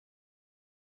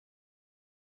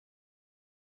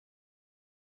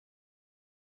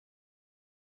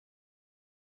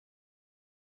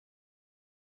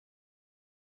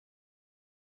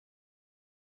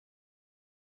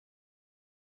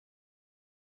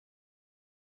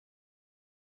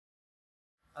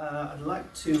I'd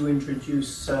like to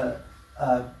introduce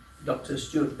Dr.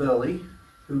 Stuart Burley,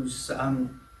 who's a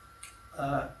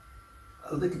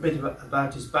little bit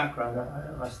about his background.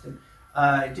 I asked him.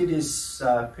 He did his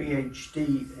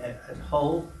PhD at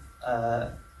Hull.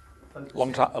 A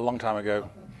long time ago.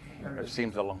 It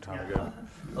seems a long time ago.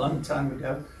 A long time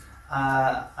ago.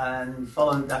 And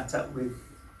followed that up with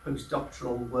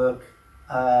postdoctoral work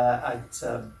at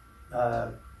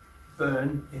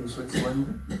Bern in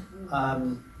Switzerland,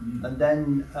 and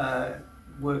then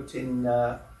worked in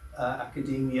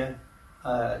academia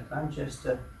at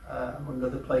Manchester, among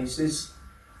other places,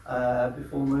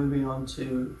 before moving on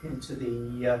into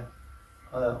the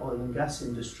oil and gas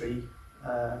industry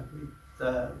with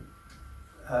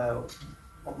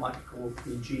what might be called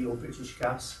PG or British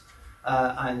Gas,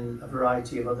 and a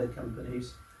variety of other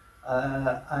companies,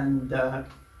 and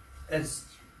has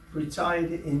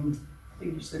retired in, I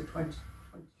think you said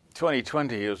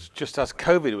 2020. It was just as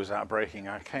COVID was outbreaking.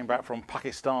 I came back from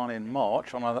Pakistan in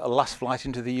March on a last flight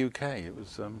into the UK. It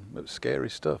was scary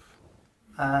stuff.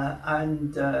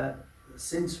 And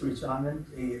since retirement,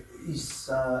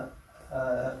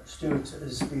 Stuart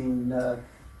has been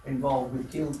involved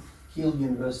with Keele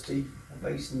University, a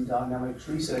basin dynamics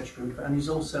research group, and he's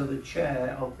also the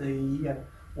chair of the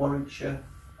Warwickshire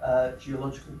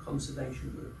Geological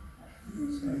Conservation Group.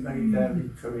 So a very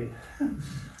varied career.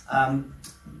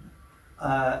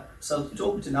 So the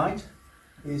talk tonight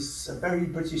is a very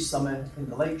British summer in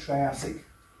the late Triassic,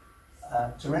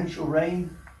 torrential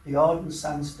rain, the Arden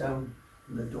Sandstone,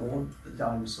 and the dawn, the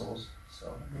dinosaurs. So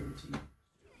over to you.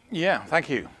 Yeah, thank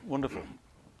you. Wonderful.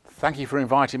 Thank you for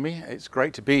inviting me. It's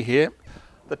great to be here.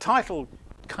 The title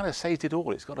kind of says it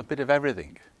all. It's got a bit of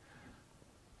everything.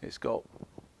 It's got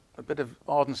a bit of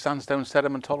Arden Sandstone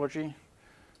sedimentology.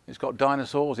 It's got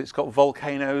dinosaurs. It's got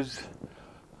volcanoes.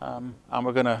 And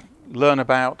we're going to learn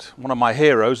about one of my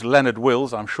heroes, Leonard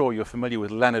Wills. I'm sure you're familiar with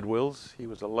Leonard Wills. He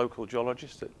was a local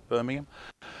geologist at Birmingham.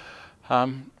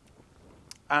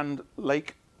 And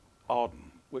Lake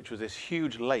Arden, which was this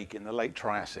huge lake in the late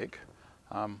Triassic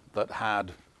that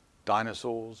had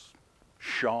dinosaurs,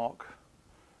 shark,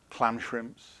 clam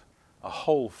shrimps, a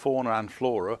whole fauna and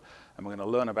flora, and we're going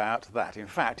to learn about that. In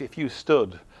fact, if you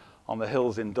stood on the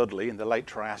hills in Dudley in the late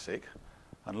Triassic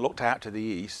and looked out to the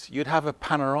east, you'd have a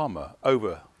panorama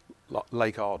over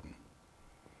Lake Arden.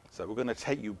 So we're going to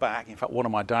take you back. In fact, one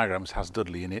of my diagrams has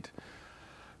Dudley in it.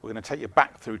 We're going to take you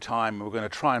back through time, and we're going to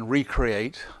try and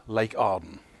recreate Lake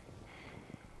Arden.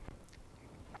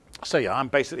 So yeah, I'm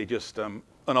basically just an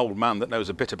old man that knows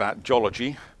a bit about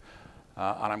geology,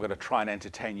 and I'm going to try and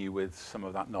entertain you with some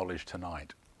of that knowledge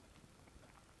tonight.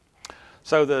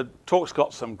 So the talk's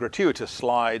got some gratuitous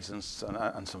slides and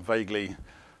some vaguely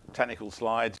technical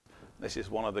slides. This is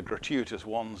one of the gratuitous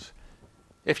ones.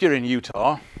 If you're in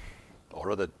Utah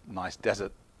or other nice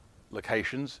desert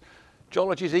locations,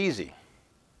 geology is easy.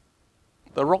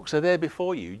 The rocks are there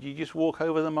before you. You just walk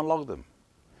over them and log them.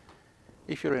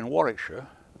 If you're in Warwickshire,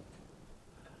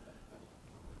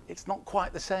 it's not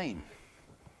quite the same.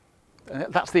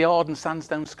 And that's the Arden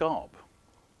Sandstone Scarp.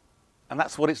 And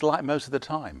that's what it's like most of the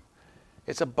time.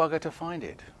 It's a bugger to find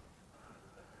it.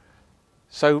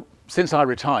 So since I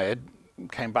retired,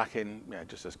 came back in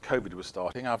just as COVID was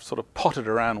starting, I've sort of potted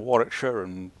around Warwickshire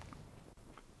and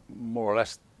more or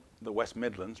less the West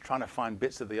Midlands, trying to find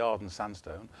bits of the Arden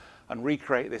Sandstone and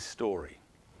recreate this story.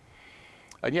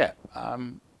 And yeah,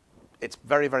 it's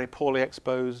very, very poorly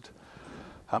exposed.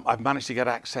 I've managed to get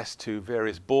access to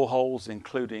various boreholes,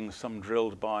 including some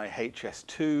drilled by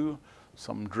HS2,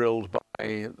 some drilled by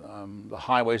the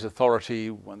Highways Authority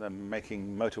when they're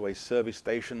making motorway service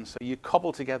stations. So you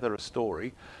cobble together a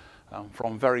story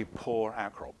from very poor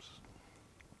outcrops.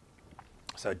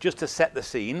 So just to set the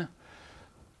scene,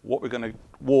 what we're going to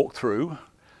walk through,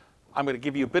 I'm going to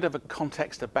give you a bit of a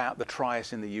context about the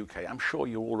Trias in the UK. I'm sure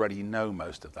you already know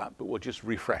most of that, but we'll just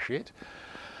refresh it.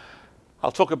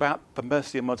 I'll talk about the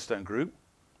Mercia Mudstone group,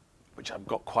 which I've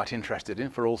got quite interested in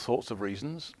for all sorts of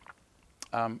reasons,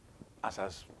 as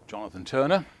has Jonathan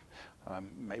Turner.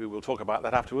 Maybe we'll talk about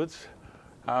that afterwards.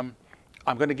 I'm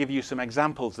going to give you some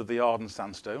examples of the Arden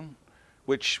Sandstone,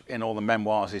 which in all the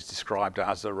memoirs is described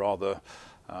as a rather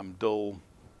dull,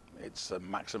 it's a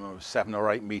maximum of 7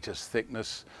 or 8 meters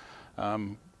thickness,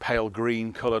 pale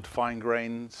green coloured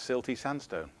fine-grained silty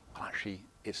sandstone. Well, actually,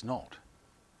 it's not.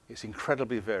 It's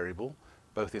incredibly variable,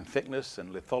 both in thickness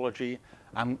and lithology,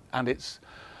 and its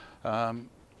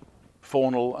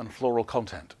faunal and floral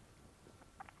content.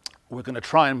 We're going to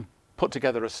try and put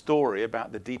together a story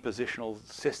about the depositional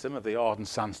system of the Arden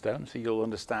Sandstone, so you'll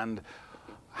understand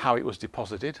how it was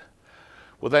deposited.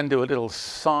 We'll then do a little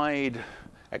side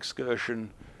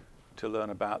excursion to learn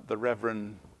about the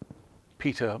Reverend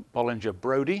Peter Bollinger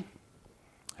Brodie,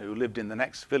 who lived in the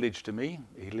next village to me.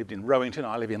 He lived in Rowington.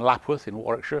 I live in Lapworth in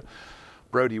Warwickshire.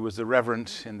 Brodie was the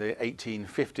Reverend in the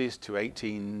 1850s to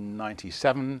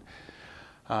 1897.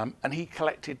 And he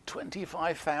collected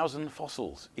 25,000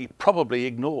 fossils. He probably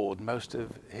ignored most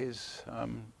of his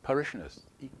parishioners.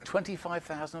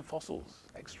 25,000 fossils,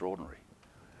 extraordinary.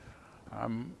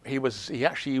 He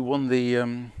actually won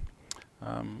the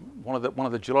one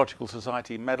of the Geological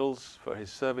Society medals for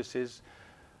his services.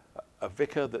 A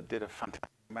vicar that did a fantastic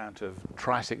amount of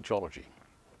Triassic geology.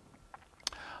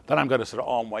 Then I'm going to sort of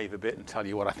arm wave a bit and tell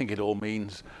you what I think it all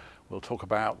means. We'll talk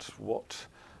about what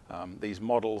these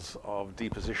models of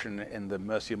deposition in the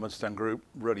Mercia Mudstone group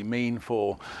really mean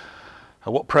for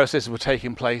what processes were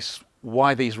taking place,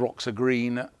 why these rocks are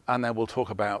green, and then we'll talk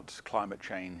about climate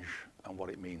change and what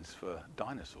it means for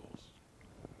dinosaurs.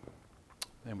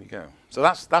 There we go. So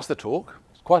that's the talk.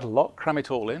 It's quite a lot, cram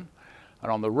it all in.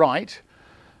 And on the right,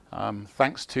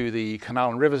 thanks to the Canal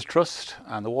and Rivers Trust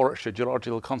and the Warwickshire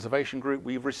Geological Conservation Group,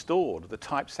 we've restored the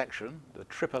type section, the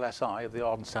triple SI of the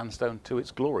Arden Sandstone to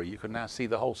its glory. You can now see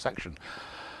the whole section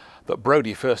that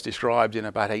Brodie first described in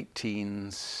about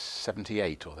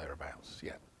 1878 or thereabouts.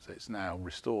 Yeah, so it's now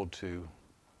restored to,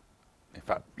 in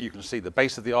fact, you can see the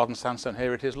base of the Arden Sandstone.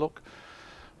 Here it is, look.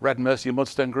 Red Mercia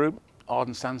Mudstone Group,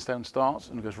 Arden Sandstone starts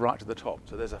and goes right to the top.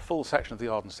 So there's a full section of the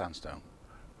Arden Sandstone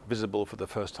visible for the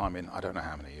first time in I don't know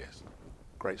how many years.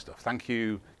 Great stuff. Thank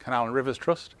you, Canal and Rivers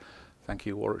Trust. Thank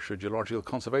you, Warwickshire Geological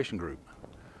Conservation Group.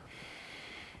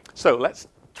 So let's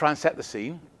try and set the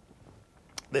scene.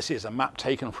 This is a map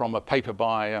taken from a paper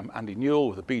by Andy Newell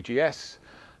with the BGS.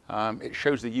 It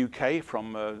shows the UK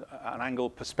from an angle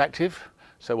perspective.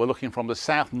 So we're looking from the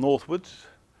south northwards.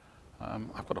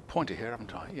 I've got a pointer here,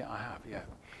 haven't I? Yeah, I have, yeah.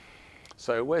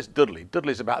 So where's Dudley?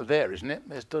 Dudley's about there, isn't it?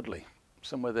 There's Dudley,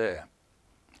 somewhere there.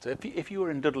 So if you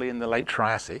were in Dudley in the late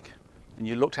Triassic and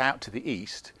you looked out to the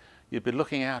east, you'd be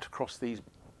looking out across these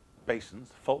basins,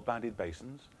 fault-bounded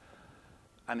basins,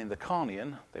 and in the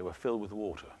Carnian, they were filled with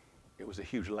water. It was a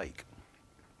huge lake.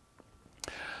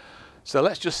 So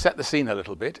let's just set the scene a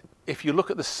little bit. If you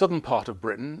look at the southern part of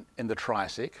Britain in the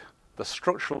Triassic, the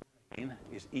structural plane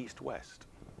is east-west.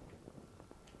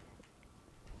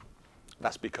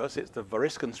 That's because it's the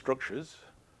Variscan structures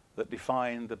that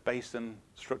define the basin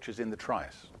structures in the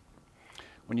Trias.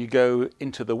 When you go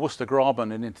into the Worcester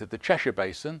Graben and into the Cheshire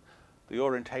Basin, the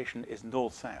orientation is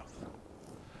north-south.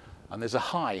 And there's a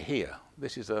high here.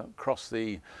 This is across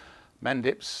the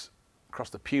Mendips, across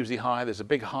the Pewsey High. There's a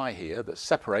big high here that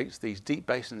separates these deep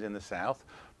basins in the south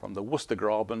from the Worcester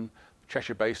Graben,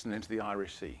 Cheshire Basin into the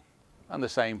Irish Sea. And the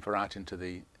same for out into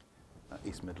the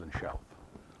East Midland Shelf.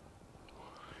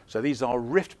 So these are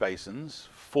rift basins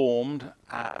formed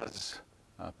as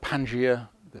Pangaea,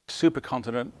 the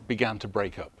supercontinent, began to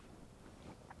break up.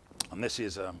 And this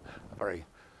is a very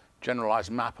generalized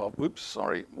map of, oops,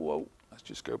 sorry, whoa, let's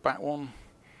just go back one.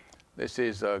 This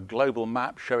is a global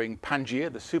map showing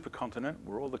Pangaea, the supercontinent,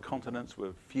 where all the continents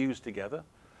were fused together.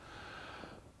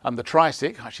 And the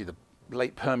Triassic, actually the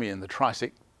late Permian, the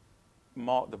Triassic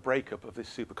marked the breakup of this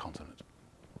supercontinent.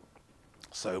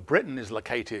 So Britain is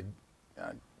located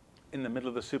in the middle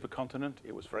of the supercontinent.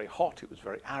 It was very hot, it was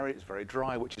very arid, it's very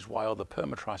dry, which is why all the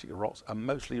perma-Triassic rocks are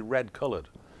mostly red coloured.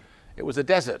 It was a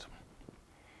desert.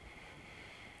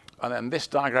 And then this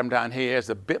diagram down here is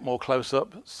a bit more close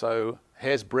up. So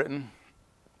here's Britain,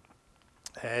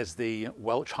 here's the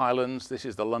Welsh Highlands, this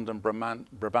is the London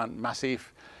Brabant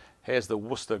Massif, here's the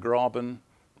Worcester Graben,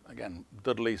 again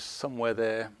Dudley's somewhere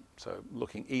there, so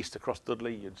looking east across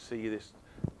Dudley you'd see this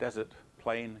desert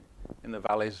plain in the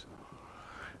valleys.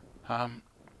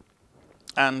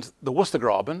 And the Worcester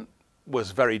Graben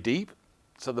was very deep,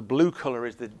 so the blue colour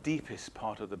is the deepest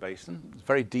part of the basin. It's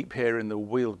very deep here in the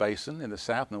Weald Basin in the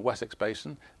south and the Wessex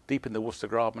Basin, deep in the Worcester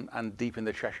Graben and deep in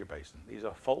the Cheshire Basin. These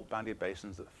are fault-bounded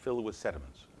basins that fill with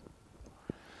sediments.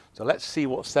 So let's see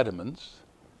what sediments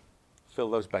fill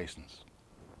those basins.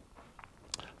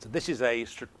 So this is a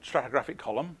stratigraphic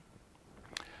column,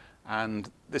 and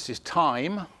this is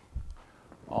time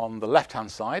on the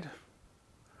left-hand side,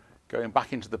 going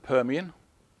back into the Permian.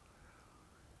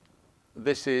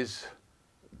 This is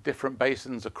different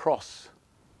basins across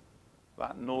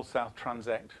that north-south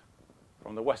transect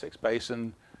from the Wessex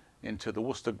Basin into the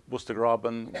Worcester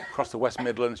Graben, across the West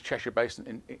Midlands, Cheshire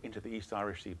Basin, into the East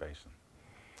Irish Sea Basin.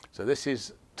 So this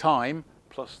is time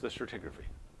plus the stratigraphy,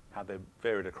 how they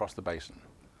varied across the basin.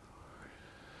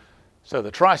 So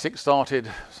the Triassic started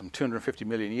some 250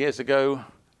 million years ago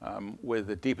with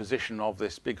the deposition of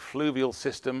this big fluvial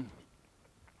system.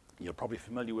 You're probably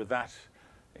familiar with that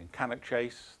in Cannock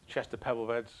Chase, Chester Pebble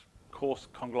Beds, coarse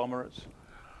conglomerates.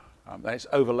 Then it's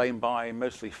overlain by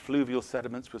mostly fluvial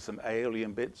sediments with some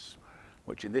aeolian bits,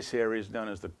 which in this area is known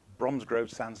as the Bromsgrove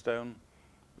Sandstone.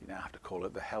 We now have to call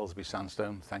it the Helsby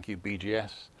Sandstone. Thank you,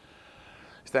 BGS.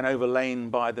 It's then overlain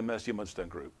by the Mercia Mudstone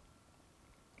group,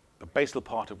 the basal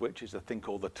part of which is a thing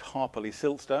called the Tarporley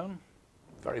Siltstone,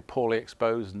 very poorly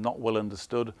exposed, not well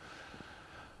understood.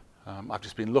 I've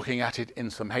just been looking at it in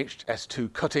some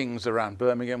HS2 cuttings around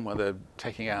Birmingham, where they're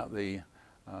taking out the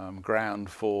ground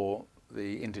for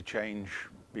the interchange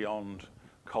beyond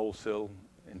Colesill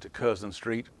into Curzon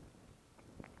Street.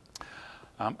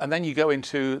 And then you go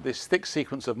into this thick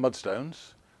sequence of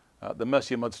mudstones, the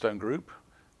Mercia Mudstone group,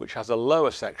 which has a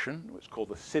lower section, which is called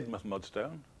the Sidmouth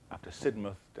Mudstone, after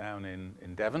Sidmouth down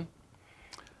in Devon,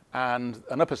 and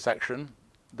an upper section,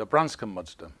 the Branscombe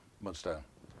Mudstone.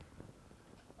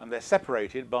 And they're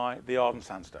separated by the Arden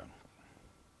Sandstone.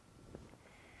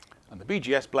 And the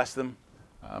BGS, bless them,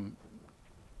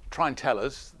 try and tell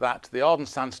us that the Arden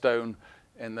Sandstone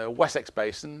in the Wessex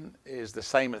Basin is the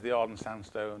same as the Arden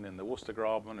Sandstone in the Worcester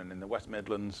Graben and in the West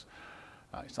Midlands.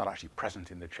 It's not actually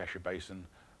present in the Cheshire Basin,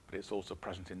 but it's also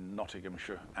present in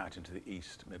Nottinghamshire out into the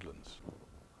East Midlands.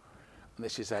 And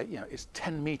this is it's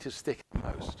 10 metres thick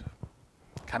at most.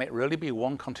 Can it really be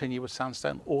one continuous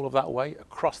sandstone all of that way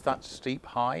across that steep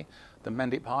high, the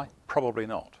Mendip High? Probably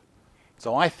not.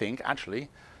 So I think actually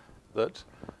that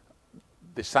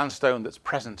the sandstone that's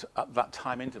present at that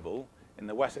time interval in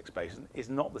the Wessex Basin is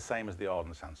not the same as the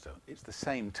Arden Sandstone. It's the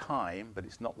same time, but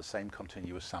it's not the same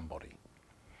continuous sand body.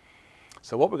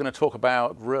 So what we're going to talk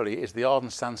about really is the Arden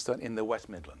Sandstone in the West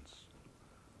Midlands.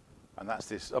 And that's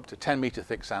this up to 10 metre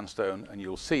thick sandstone, and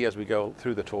you'll see as we go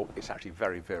through the talk, it's actually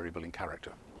very variable in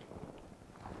character.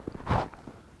 At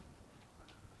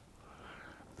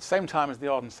the same time as the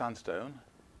Arden Sandstone,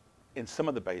 in some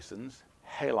of the basins,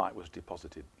 halite was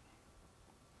deposited.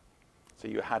 So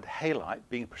you had halite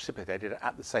being precipitated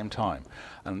at the same time.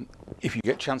 And if you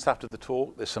get a chance after the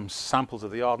talk, there's some samples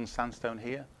of the Arden Sandstone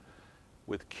here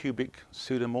with cubic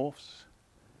pseudomorphs,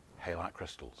 halite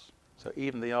crystals. So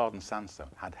even the Arden Sandstone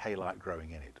had halite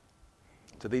growing in it.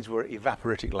 So these were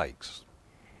evaporitic lakes.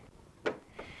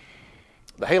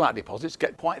 The halite deposits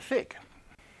get quite thick.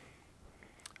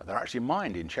 They're actually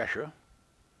mined in Cheshire.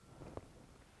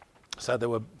 So there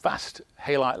were vast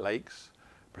halite lakes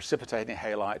precipitating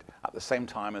halite at the same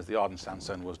time as the Arden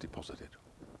Sandstone was deposited.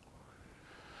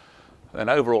 And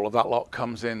overall of that lot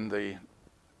comes in the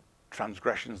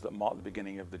transgressions that mark the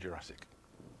beginning of the Jurassic.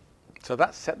 So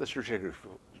that's set the stratigraphy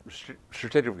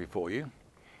for you.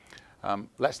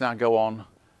 Let's now go on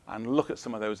and look at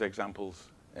some of those examples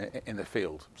in the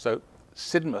field. So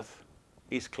Sidmouth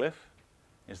East Cliff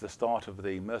is the start of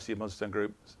the Mercia Mudstone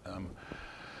Group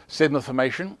Sidmouth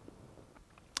Formation.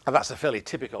 And that's a fairly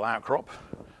typical outcrop.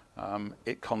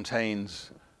 It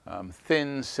contains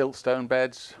thin siltstone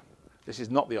beds. This is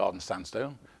not the Arden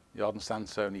Sandstone. The Arden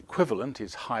Sandstone equivalent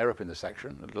is higher up in the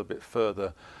section, a little bit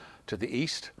further to the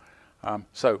east.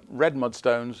 So red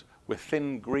mudstones with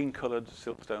thin green-coloured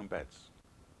siltstone beds.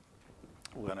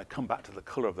 We're going to come back to the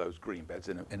colour of those green beds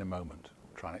in a moment,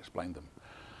 try and explain them.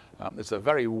 There's a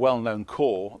very well-known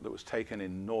core that was taken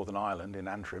in Northern Ireland, in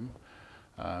Antrim,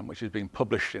 which has been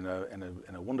published in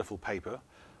a wonderful paper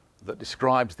that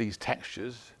describes these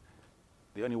textures,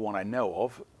 the only one I know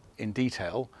of, in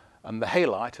detail. And the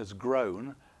halite has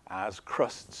grown as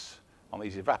crusts on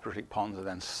these evaporitic ponds and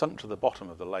then sunk to the bottom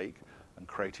of the lake and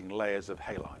creating layers of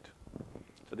halite.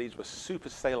 So these were super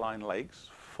saline lakes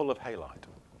full of halite.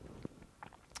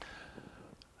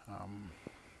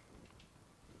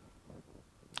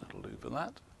 That'll do for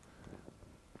that.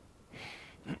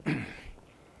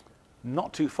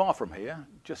 Not too far from here,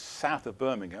 just south of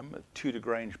Birmingham, at Tudor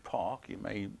Grange Park,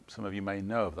 some of you may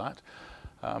know of that,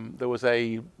 there was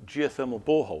a geothermal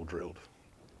borehole drilled.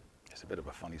 It's a bit of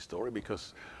a funny story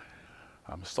because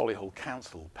Solihull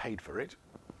Council paid for it.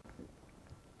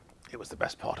 It was the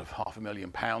best part of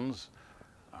 £500,000.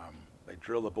 They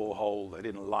drilled the borehole, they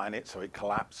didn't line it, so it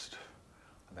collapsed.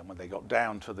 And then when they got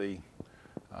down to they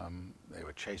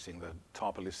were chasing the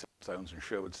Tarporley Sandstones and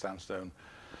Sherwood Sandstone.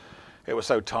 It was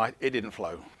so tight, it didn't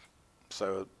flow.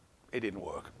 So it didn't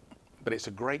work. But it's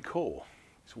a great core.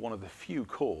 It's one of the few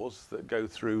cores that go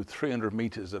through 300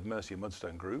 metres of Mercia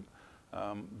Mudstone Group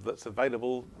that's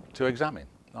available to examine.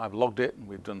 I've logged it, and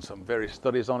we've done some various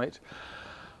studies on it.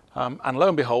 And lo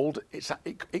and behold,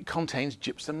 it contains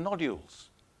gypsum nodules.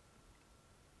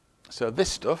 So this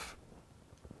stuff,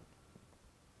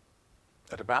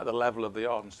 at about the level of the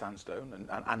Arden Sandstone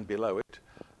and below it,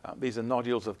 these are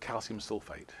nodules of calcium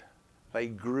sulfate. They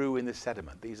grew in the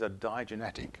sediment. These are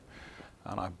diagenetic.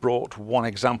 And I brought one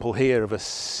example here of a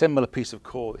similar piece of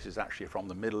core. This is actually from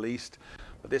the Middle East,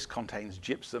 but this contains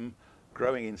gypsum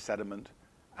growing in sediment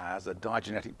as a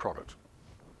diagenetic product.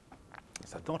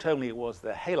 So not only was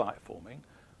there halite forming,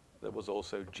 there was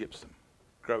also gypsum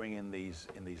growing in these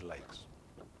lakes.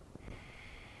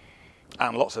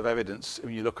 And lots of evidence,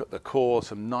 when you look at the core,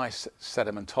 some nice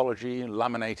sedimentology,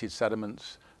 laminated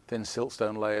sediments, thin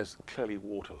siltstone layers, clearly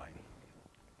water lane.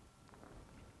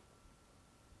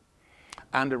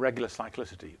 And irregular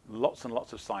cyclicity, lots and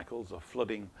lots of cycles of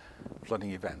flooding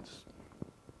events.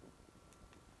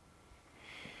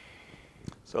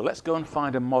 So let's go and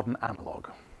find a modern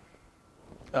analogue.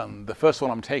 The first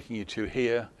one I'm taking you to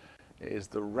here is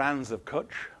the Rans of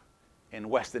Kutch in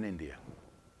Western India.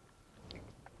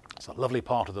 It's a lovely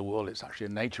part of the world. It's actually a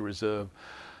nature reserve.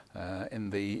 In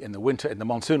the winter, in the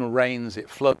monsoonal rains, it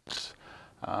floods,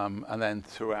 and then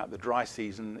throughout the dry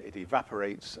season, it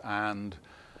evaporates, and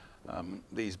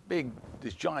these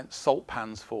giant salt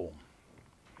pans form.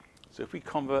 So if we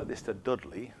convert this to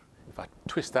Dudley, if I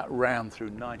twist that round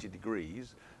through 90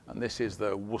 degrees, and this is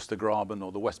the Worcester Graben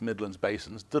or the West Midlands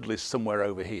basins, Dudley's somewhere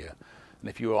over here. And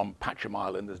if you were on Patcham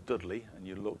Island, there's Dudley, and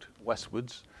you looked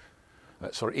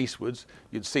eastwards,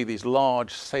 you'd see these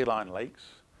large saline lakes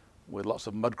with lots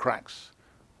of mud cracks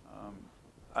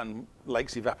and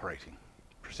lakes evaporating,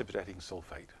 precipitating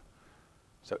sulfate.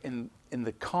 So in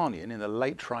the Carnian, in the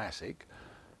late Triassic,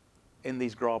 in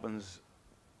these grabens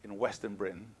in Western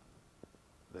Britain,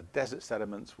 the desert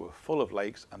sediments were full of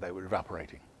lakes and they were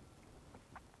evaporating,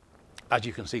 as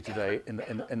you can see today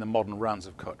in the modern Rans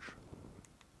of Kutch.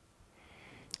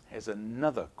 Here's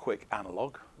another quick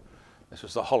analogue. This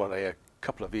was a holiday a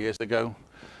couple of years ago.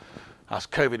 As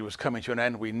COVID was coming to an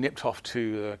end, we nipped off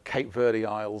to the Cape Verde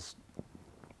Isles,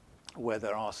 where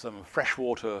there are some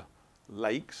freshwater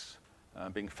lakes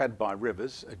being fed by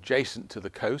rivers adjacent to the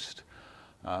coast,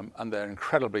 and they're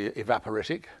incredibly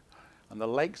evaporitic, and the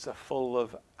lakes are full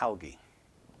of algae.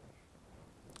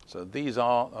 So these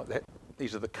are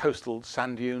the coastal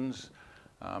sand dunes,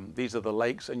 these are the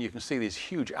lakes, and you can see these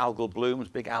huge algal blooms,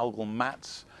 big algal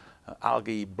mats,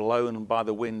 algae blown by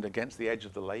the wind against the edge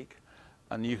of the lake.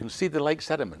 And you can see the lake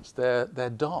sediments, they're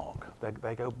dark,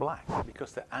 they go black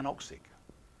because they're anoxic.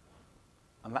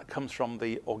 And that comes from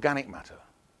the organic matter.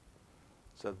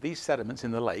 So these sediments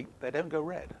in the lake, they don't go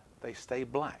red, they stay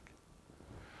black.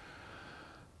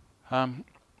 And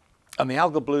the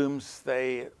algal blooms,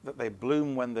 they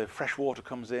bloom when the fresh water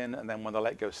comes in, and then when the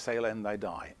lake goes saline, they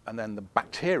die. And then the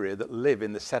bacteria that live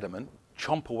in the sediment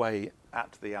chomp away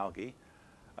at the algae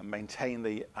and maintain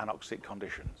the anoxic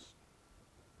conditions.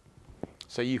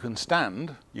 So you can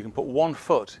put 1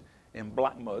 foot in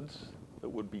black muds that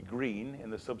would be green in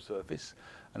the subsurface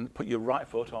and put your right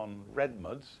foot on red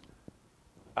muds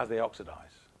as they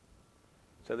oxidize.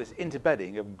 So this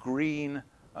interbedding of green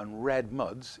and red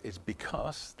muds is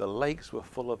because the lakes were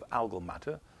full of algal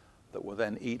matter that were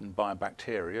then eaten by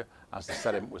bacteria as the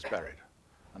sediment was buried.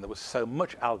 And there was so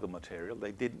much algal material,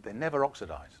 they never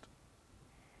oxidized.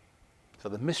 So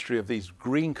the mystery of these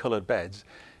green-colored beds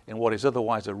in what is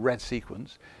otherwise a red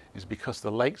sequence is because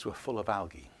the lakes were full of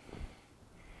algae.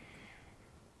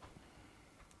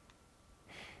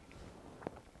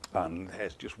 And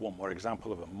here's just one more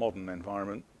example of a modern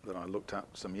environment that I looked at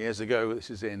some years ago. This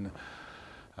is in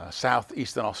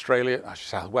southwestern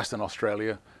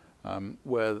Australia,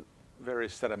 where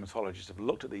various sedimentologists have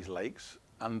looked at these lakes,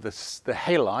 and the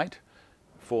halite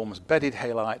forms bedded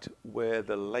halite where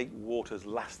the lake waters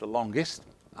last the longest.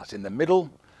 That's in the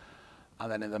middle.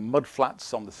 And then in the mud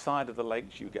flats on the side of the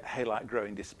lakes, you get halite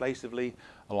growing displaceively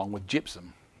along with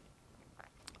gypsum.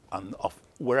 And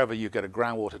wherever you get a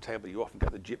groundwater table, you often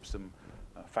get the gypsum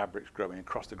fabrics growing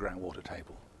across the groundwater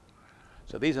table.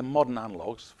 So these are modern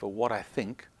analogues for what I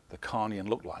think the Carnian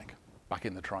looked like back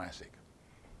in the Triassic.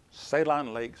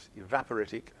 Saline lakes,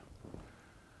 evaporitic.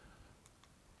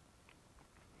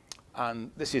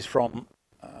 And this is from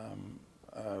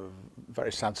a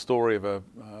very sad story of a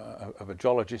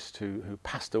geologist who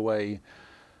passed away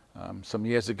some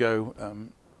years ago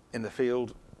in the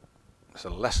field. It's a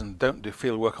lesson: don't do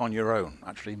field work on your own.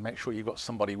 Actually, make sure you've got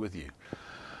somebody with you.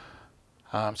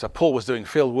 So Paul was doing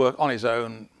field work on his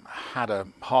own, had a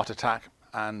heart attack,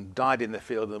 and died in the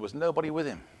field, and there was nobody with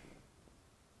him.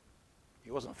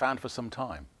 He wasn't found for some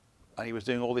time, and he was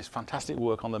doing all this fantastic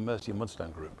work on the Mercia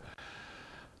Mudstone group.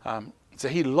 So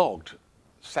he logged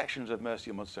sections of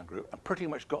Mercia Mudstone group and pretty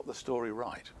much got the story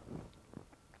right.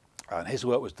 And his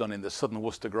work was done in the southern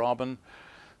Worcester Graben.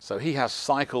 So he has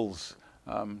cycles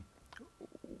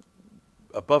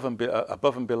above and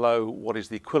below what is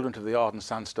the equivalent of the Arden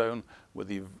Sandstone,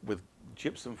 with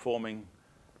gypsum forming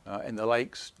in the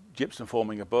lakes, gypsum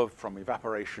forming above from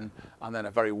evaporation, and then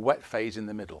a very wet phase in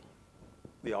the middle,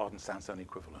 the Arden Sandstone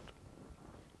equivalent.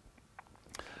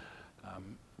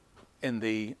 In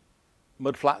the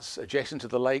mudflats adjacent to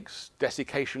the lakes,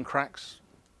 desiccation cracks,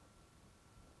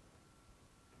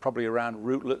 probably around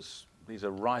rootlets. These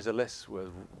are rhizolis with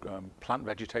plant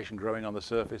vegetation growing on the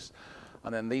surface.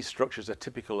 And then these structures are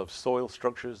typical of soil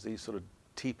structures, these sort of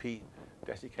teepee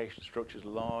desiccation structures,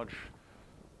 large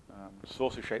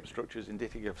saucer-shaped structures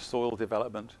indicative of soil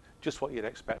development, just what you'd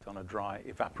expect on a dry,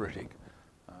 evaporitic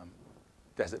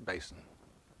desert basin.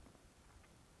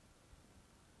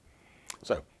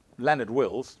 So Leonard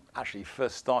Wills actually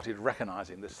first started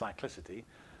recognizing the cyclicity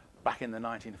back in the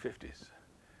 1950s.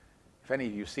 If any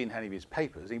of you have seen any of his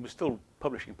papers, he was still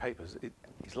publishing papers.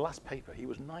 His last paper, he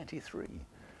was 93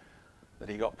 that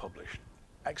he got published.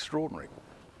 Extraordinary.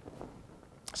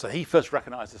 So he first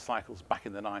recognized the cycles back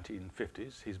in the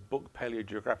 1950s. His book,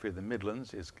 Paleogeography of the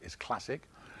Midlands, is classic.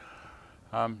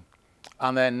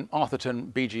 And then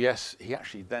Arthurton, BGS, he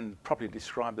actually then properly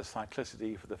described the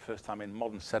cyclicity for the first time in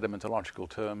modern sedimentological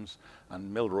terms,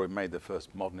 and Milroy made the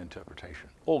first modern interpretation.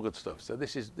 All good stuff. So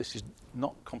this is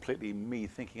not completely me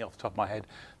thinking off the top of my head.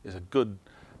 There's a good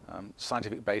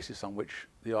scientific basis on which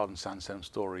the Arden Sandstone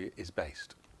story is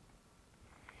based.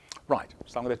 Right,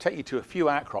 so I'm going to take you to a few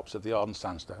outcrops of the Arden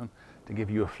Sandstone to give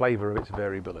you a flavour of its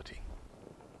variability.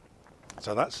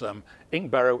 So that's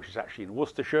Inkbarrow, which is actually in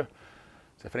Worcestershire.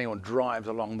 So if anyone drives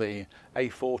along the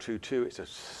A422, it's a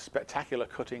spectacular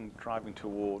cutting driving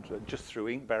towards, just through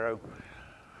Inkbarrow.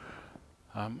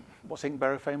 What's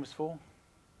Inkbarrow famous for?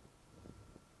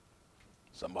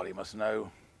 Somebody must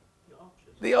know. The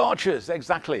Archers. The Archers,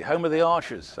 exactly, home of the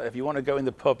Archers. So if you want to go in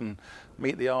the pub and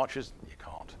meet the Archers, you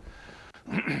can't.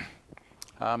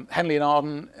 Henley and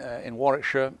Arden in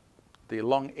Warwickshire, the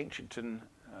Long Inchington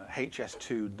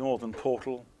HS2 Northern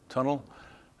Portal Tunnel,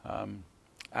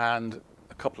 and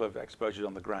a couple of exposures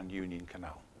on the Grand Union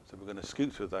Canal. So we're going to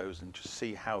scoot through those and just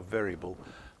see how variable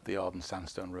the Arden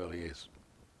Sandstone really is.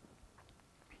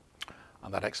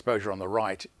 And that exposure on the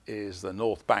right is the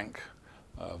north bank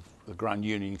of the Grand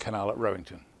Union Canal at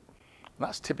Rowington. And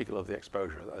that's typical of the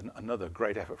exposure. Another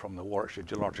great effort from the Warwickshire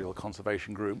Geological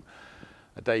Conservation Group,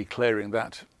 a day clearing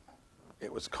that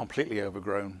it was completely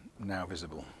overgrown, now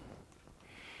visible.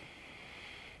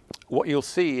 What you'll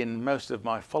see in most of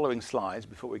my following slides,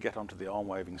 before we get onto the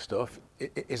arm-waving stuff,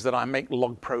 is that I make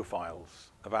log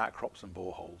profiles of outcrops and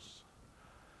boreholes.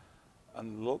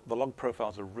 And the log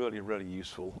profiles are really, really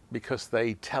useful because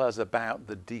they tell us about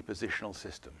the depositional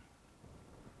system.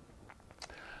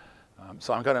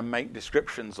 So I'm going to make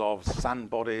descriptions of sand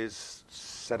bodies,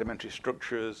 sedimentary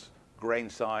structures, grain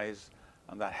size,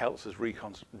 and that helps us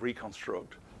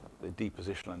reconstruct the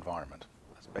depositional environment.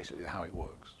 That's basically how it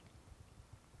works.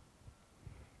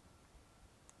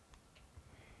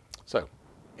 So,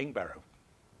 Inkbarrow,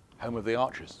 home of the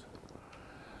Archers.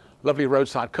 Lovely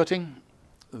roadside cutting.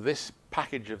 This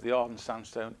package of the Arden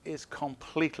Sandstone is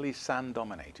completely sand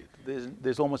dominated.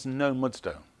 There's almost no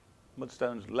mudstone.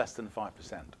 Mudstone's less than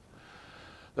 5%.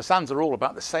 The sands are all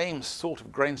about the same sort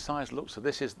of grain size look. So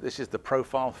this is the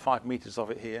profile, 5 meters of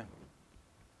it here.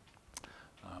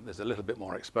 There's a little bit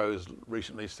more exposed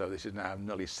recently, so this is now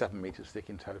nearly 7 meters thick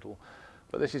in total.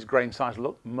 But this is grain size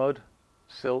look, mud,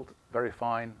 silt, very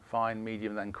fine, fine,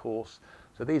 medium, then coarse.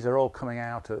 So these are all coming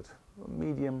out at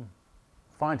medium,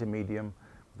 fine to medium,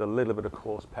 with a little bit of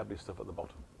coarse, pebbly stuff at the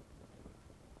bottom.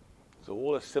 So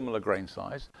all a similar grain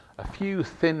size. A few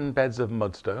thin beds of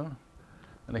mudstone.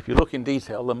 And if you look in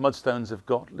detail, the mudstones have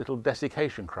got little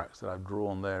desiccation cracks that I've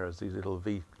drawn there as these little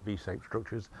V-shaped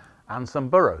structures, and some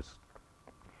burrows.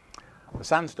 The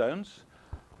sandstones,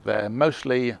 they're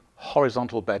mostly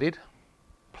horizontal bedded,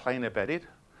 planar bedded,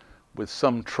 with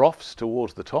some troughs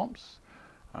towards the tops.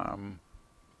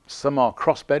 Some are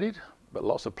cross-bedded, but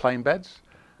lots of plain beds,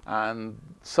 and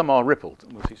some are rippled.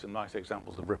 And we'll see some nice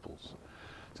examples of ripples.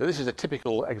 So this is a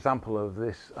typical example of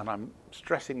this, and I'm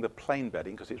stressing the plain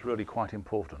bedding because it's really quite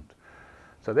important.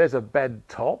 So there's a bed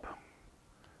top,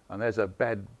 and there's a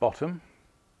bed bottom,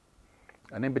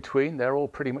 and in between they're all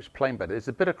pretty much plain bedded. There's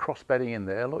a bit of cross bedding in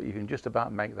there, look, you can just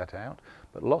about make that out,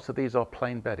 but lots of these are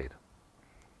plain bedded.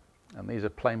 And these are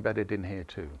plain bedded in here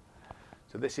too.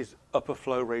 So this is upper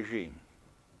flow regime.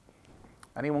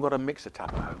 Anyone got a mixer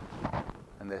tap at home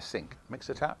in their sink?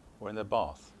 Mixer tap or in their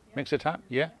bath? Yeah. Mixer tap,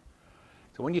 yeah?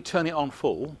 So when you turn it on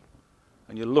full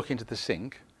and you look into the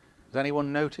sink, does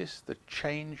anyone notice the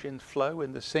change in flow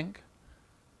in the sink?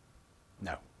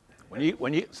 No.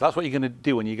 So that's what you're going to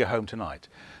do when you go home tonight.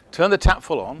 Turn the tap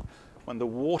full on. When the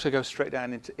water goes straight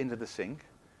down into the sink,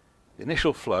 the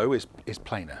initial flow is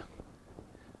planar.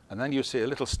 And then you see a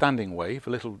little standing wave,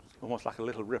 almost like a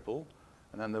little ripple,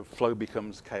 and then the flow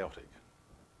becomes chaotic.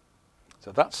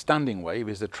 So that standing wave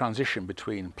is the transition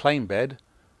between plain bed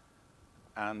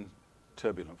and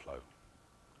turbulent flow.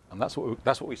 And that's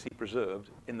what we see preserved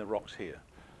in the rocks here.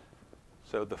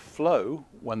 So the flow,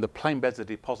 when the plain beds are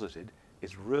deposited,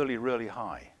 is really, really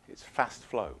high. It's fast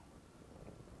flow.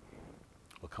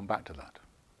 We'll come back to that.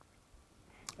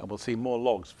 And we'll see more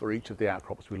logs for each of the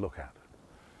outcrops we look at.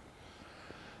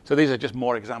 So these are just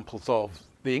more examples of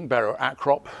the Inkbarrow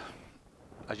outcrop.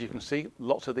 As you can see,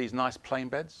 lots of these nice plain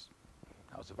beds.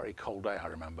 That was a very cold day, I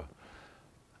remember.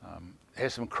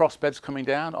 Here's some cross beds coming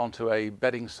down onto a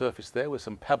bedding surface there with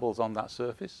some pebbles on that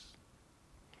surface.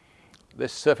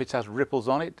 This surface has ripples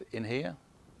on it in here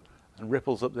and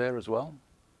ripples up there as well.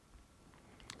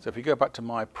 So if you go back to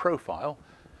my profile,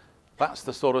 that's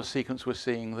the sort of sequence we're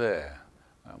seeing there.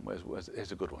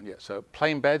 Here's a good one, yeah. So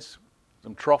plain beds,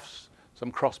 some troughs, some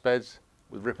cross beds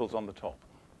with ripples on the top.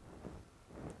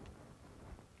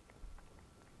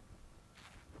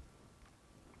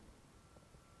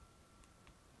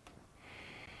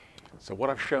 So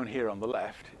what I've shown here on the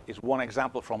left is one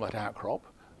example from that outcrop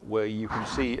where you can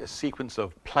see a sequence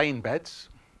of plain beds,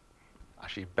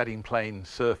 actually bedding plane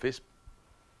surface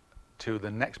to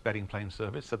the next bedding plane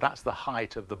surface. So that's the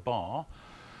height of the bar.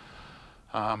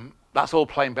 That's all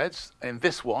plain beds. In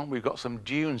this one, we've got some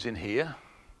dunes in here,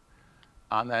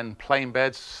 and then plain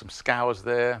beds, some scours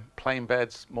there, plain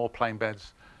beds, more plain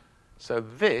beds. So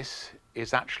this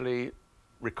is actually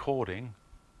recording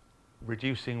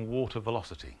reducing water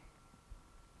velocity.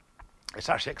 It's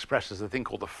actually expressed as a thing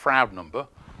called the Froude number,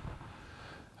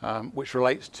 which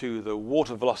relates to the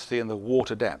water velocity and the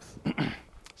water depth.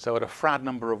 So at a Froude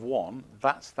number of 1,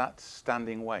 that's that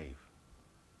standing wave.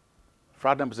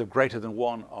 Froude numbers of greater than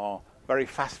 1 are very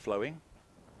fast flowing.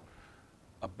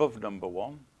 Above number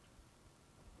 1,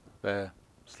 they're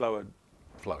slower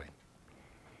flowing.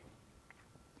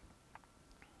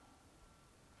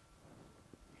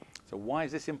 So why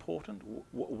is this important?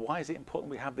 Why is it important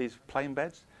we have these plain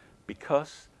beds?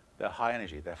 Because they're high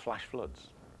energy, they're flash floods.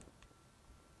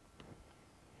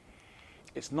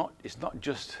 It's not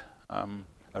just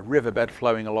a riverbed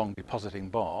flowing along depositing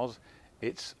bars,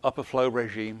 it's upper flow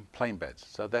regime plain beds.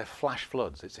 So they're flash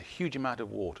floods. It's a huge amount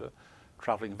of water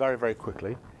traveling very, very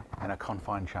quickly in a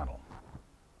confined channel.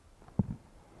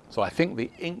 So I think the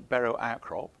Inkbarrow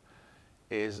outcrop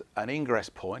is an ingress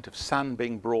point of sand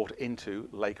being brought into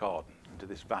Lake Arden, into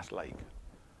this vast lake.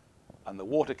 And the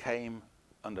water came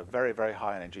under very, very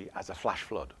high energy as a flash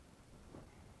flood.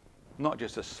 Not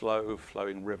just a slow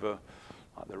flowing river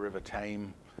like the River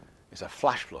Tame. It's a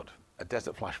flash flood, a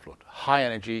desert flash flood. High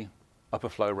energy, upper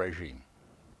flow regime.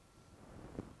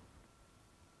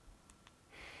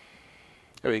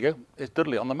 There we go. It's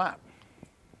Dudley on the map.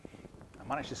 I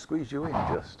managed to squeeze you in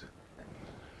just.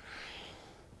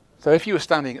 So if you were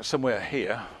standing somewhere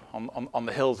here on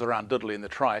the hills around Dudley in the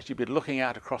Trias, you'd be looking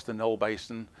out across the Knoll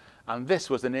Basin, and this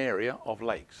was an area of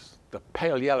lakes. The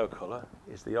pale yellow colour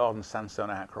is the Arden Sandstone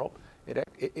outcrop.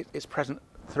 It's present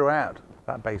throughout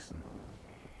that basin.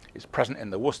 It's present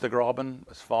in the Worcester Graben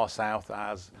as far south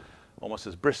as almost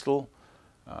as Bristol.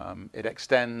 It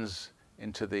extends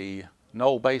into the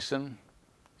Knoll Basin.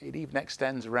 It even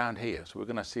extends around here. So we're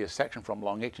going to see a section from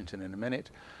Long Itchington in a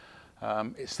minute.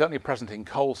 It's certainly present in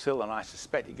Colesill, and I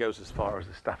suspect it goes as far as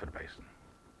the Stafford Basin.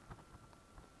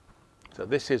 So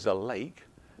this is a lake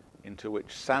into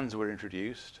which sands were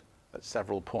introduced at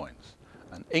several points.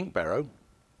 And Inkbarrow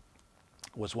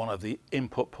was one of the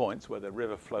input points where the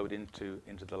river flowed into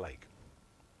the lake.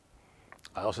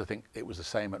 I also think it was the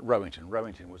same at Rowington.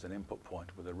 Rowington was an input point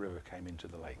where the river came into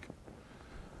the lake.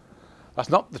 That's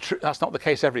not the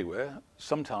case everywhere.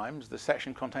 Sometimes the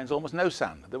section contains almost no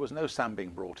sand. There was no sand being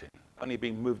brought in, only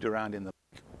being moved around in the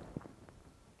lake.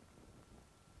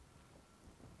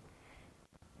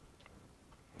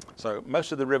 So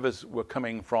most of the rivers were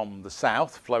coming from the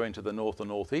south, flowing to the north and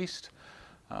northeast,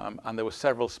 and there were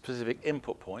several specific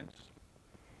input points.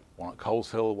 One at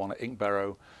Coleshill, one at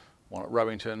Inkbarrow, one at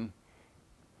Rowington.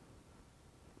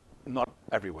 Not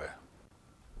everywhere.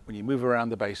 When you move around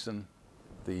the basin,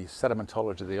 the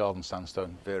sedimentology of the Arden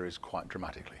Sandstone varies quite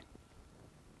dramatically.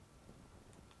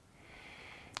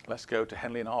 Let's go to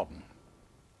Henley and Arden.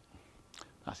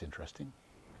 That's interesting.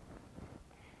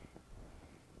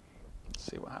 Let's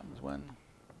see what happens when.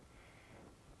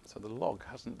 So the log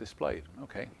hasn't displayed.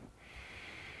 Okay.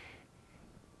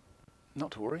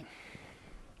 Not to worry.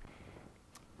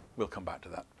 We'll come back to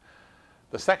that.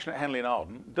 The section at Henley and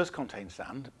Arden does contain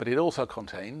sand, but it also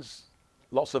contains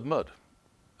lots of mud.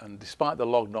 And despite the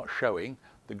log not showing,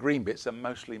 the green bits are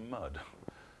mostly mud.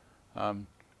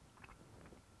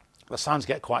 the sands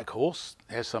get quite coarse.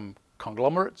 Here's some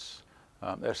conglomerates.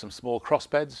 There's some small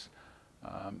crossbeds.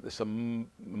 There's some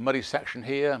muddy section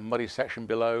here, muddy section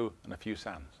below, and a few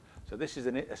sands. So this is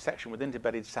a section with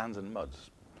interbedded sands and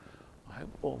muds. I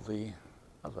hope all the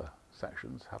other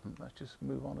sections haven't. Let's just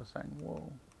move on a second. Whoa.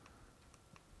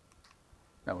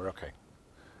 No, we're okay.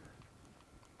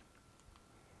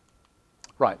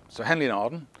 Right, so Henley and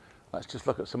Arden. Let's just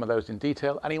look at some of those in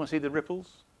detail. Anyone see the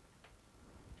ripples?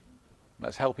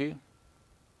 Let's help you.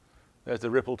 There's the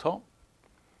ripple top.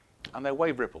 And they're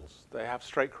wave ripples. They have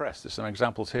straight crests. There's some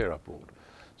examples here I've brought.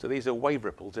 So these are wave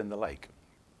ripples in the lake.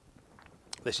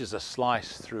 This is a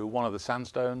slice through one of the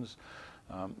sandstones.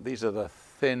 These are the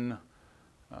thin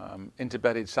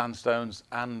interbedded sandstones,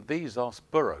 and these are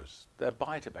burrows. They're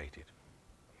biturbated.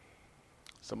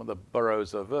 Some of the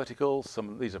burrows are vertical, some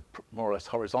of these are more or less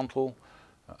horizontal,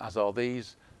 as are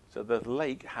these. So the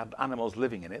lake had animals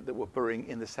living in it that were burrowing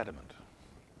in the sediment.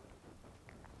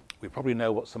 We probably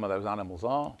know what some of those animals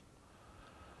are.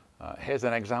 Here's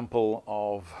an example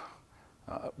of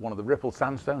one of the ripple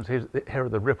sandstones. Here are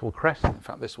the ripple crests. In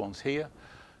fact, this one's here.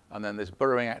 And then there's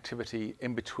burrowing activity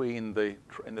in between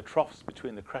in the troughs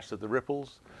between the crests of the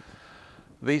ripples.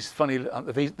 These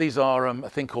are a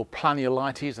thing called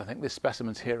planiolites. I think this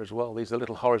specimen's here as well. These are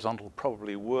little horizontal,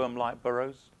 probably worm-like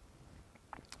burrows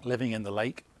living in the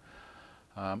lake.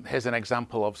 Here's an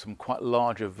example of some quite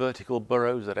larger vertical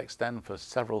burrows that extend for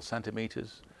several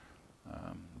centimeters.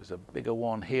 There's a bigger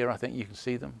one here. I think you can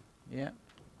see them. Yeah.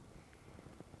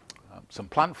 Some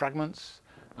plant fragments.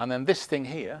 And then this thing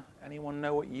here, anyone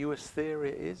know what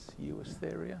Euasteria is?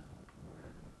 Euasteria?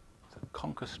 It's a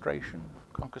concastration.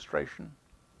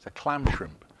 It's a clam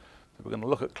shrimp. So we're going to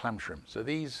look at clam shrimp. So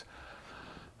these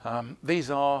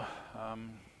are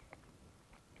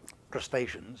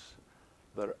crustaceans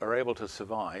that are able to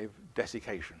survive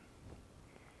desiccation.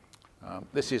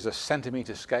 This is a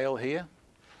centimetre scale here.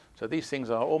 So these things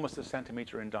are almost a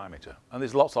centimetre in diameter, and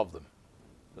there's lots of them.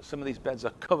 So some of these beds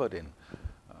are covered in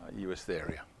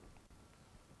Euasteria.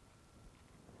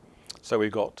 So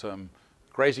we've got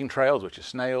grazing trails, which are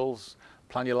snails,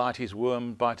 planiolites,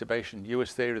 worm, biturbation,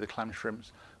 Euasteria, the clam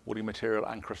shrimps, woody material,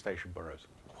 and crustacean burrows.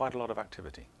 Quite a lot of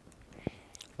activity.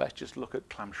 Let's just look at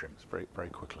clam shrimps very, very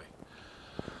quickly.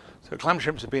 So clam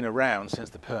shrimps have been around since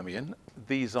the Permian.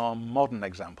 These are modern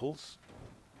examples,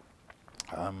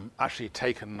 actually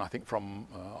taken, I think, from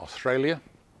Australia.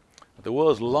 The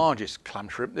world's largest clam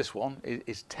shrimp, this one,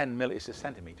 is 10 mil, it's a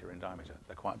centimetre in diameter.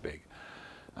 They're quite big.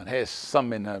 And here's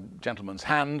some in a gentleman's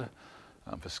hand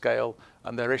for scale,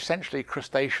 and they're essentially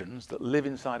crustaceans that live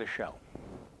inside a shell.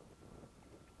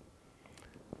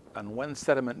 And when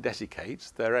sediment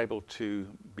desiccates, they're able to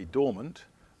be dormant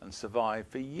and survive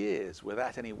for years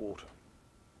without any water.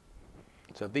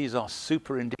 So these are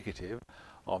super indicative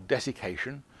of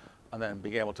desiccation and then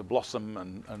being able to blossom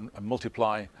and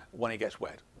multiply when it gets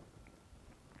wet.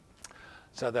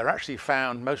 So they're actually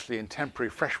found mostly in temporary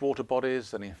freshwater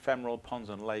bodies and in ephemeral ponds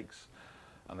and lakes,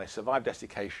 and they survive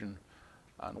desiccation,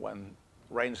 and when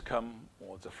rains come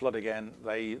or it's a flood again,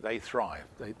 they thrive,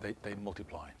 they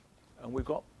multiply. And we've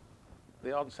got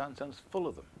the Arden Sandstones full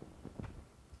of them.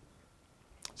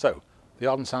 So the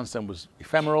Arden Sandstone was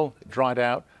ephemeral, it dried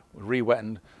out,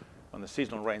 re-wettened, when the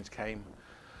seasonal rains came,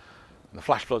 and the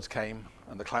flash floods came,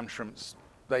 and the clam shrimps,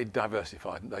 they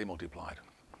diversified and they multiplied.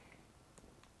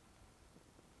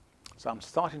 So I'm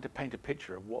starting to paint a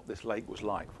picture of what this lake was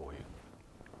like for you.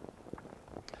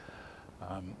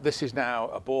 This is now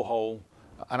a borehole,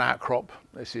 an outcrop.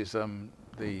 This is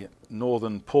the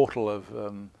northern portal of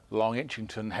Long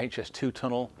Itchington HS2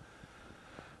 tunnel.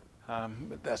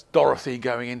 There's Dorothy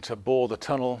going in to bore the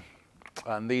tunnel,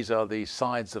 and these are the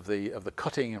sides of the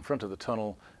cutting in front of the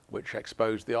tunnel, which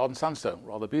exposed the Arden Sandstone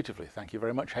rather beautifully. Thank you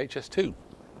very much, HS2.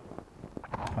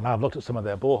 And I've looked at some of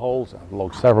their boreholes, I've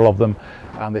logged several of them,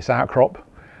 and this outcrop,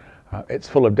 it's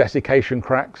full of desiccation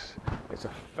cracks. It's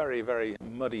a very, very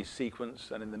muddy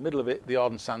sequence, and in the middle of it, the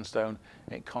Arden Sandstone,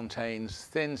 it contains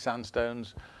thin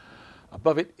sandstones.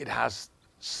 Above it, it has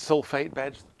sulfate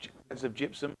beds of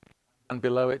gypsum, and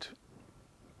below it,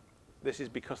 this is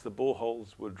because the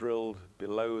boreholes were drilled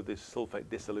below this sulfate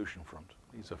dissolution front.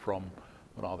 These are from,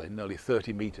 what are they, nearly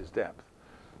 30 meters depth.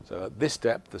 So at this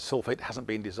depth, the sulfate hasn't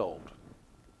been dissolved.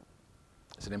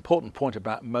 It's an important point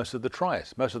about most of the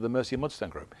Trias, most of the Mercia Mudstone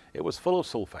group. It was full of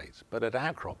sulfates, but at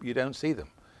outcrop you don't see them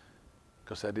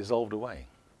because they're dissolved away.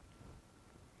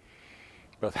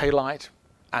 Both halite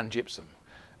and gypsum.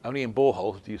 Only in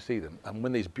boreholes do you see them. And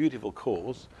when these beautiful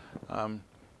cores,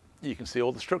 you can see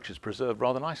all the structures preserved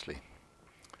rather nicely.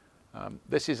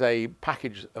 This is a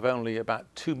package of only about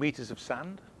 2 meters of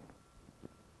sand.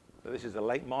 So this is the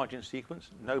lake margin sequence.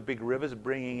 No big rivers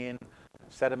bringing in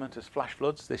sediment as flash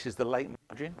floods. This is the lake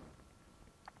margin.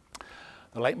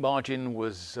 The lake margin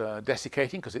was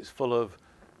desiccating because it's full of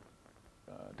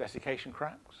desiccation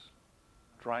cracks,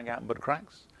 drying out mud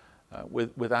cracks,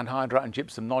 with anhydrite and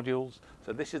gypsum nodules.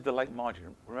 So this is the lake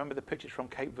margin. Remember the pictures from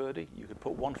Cape Verde? You could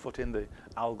put 1 foot in the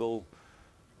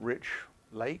algal-rich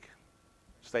lake,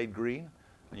 stayed green,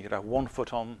 and you could have 1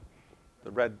 foot on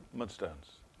the red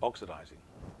mudstones, oxidizing.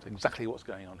 That's exactly what's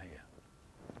going on here.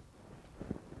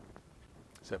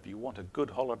 So if you want a good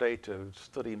holiday to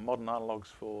study modern analogues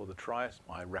for the Trias,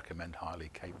 I recommend highly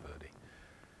Cape Verde.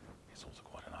 It's also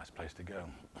quite a nice place to go.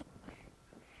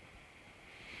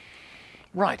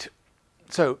 Right,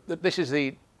 so this is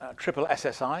the triple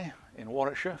SSI in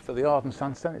Warwickshire for the Arden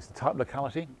Sandstone. It's the type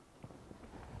locality.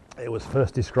 It was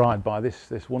first described by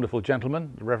this wonderful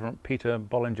gentleman, the Reverend Peter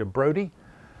Bollinger Brodie.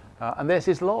 And there's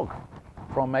his log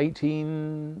from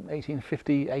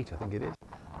 1858, I think it is.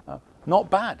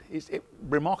 Not bad. It's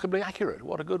remarkably accurate.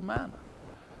 What a good man.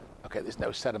 Okay, there's no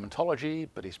sedimentology,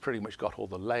 but he's pretty much got all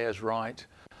the layers right.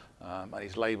 And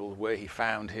he's labelled where he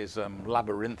found his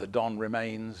labyrinthodon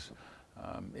remains.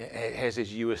 Here's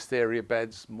his Euastheria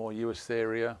beds, more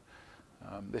Euastheria.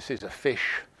 This is a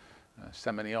fish,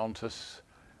 Seminiontus.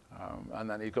 And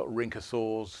then he's got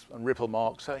rhynchosaurs and ripple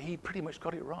marks. So he pretty much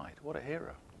got it right. What a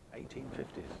hero.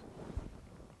 1850s.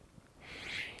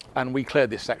 And we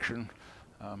cleared this section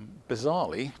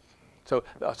bizarrely. So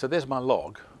there's my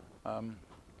log.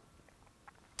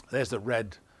 There's the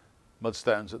red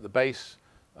mudstones at the base,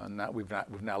 and now we've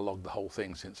now logged the whole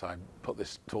thing since I put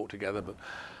this talk together. But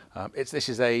this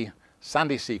is a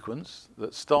sandy sequence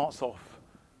that starts off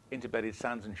interbedded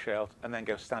sands and shales and then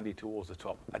goes sandy towards the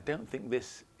top. I don't think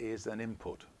this is an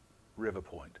input river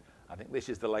point. I think this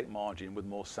is the lake margin with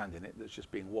more sand in it that's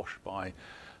just being washed on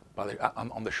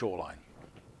the shoreline.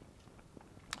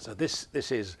 So this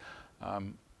is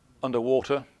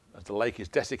underwater as the lake is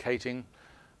desiccating.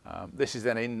 This is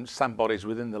then in sand bodies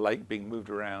within the lake being moved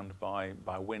around by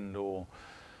wind or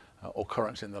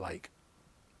currents in the lake.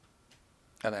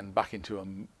 And then back into a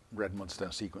red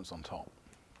mudstone sequence on top.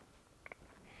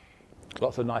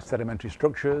 Lots of nice sedimentary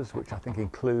structures, which I think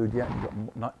include, you've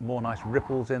got more nice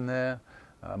ripples in there,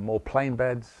 more plain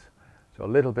beds, so a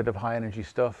little bit of high energy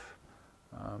stuff.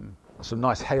 Some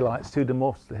nice halites, too,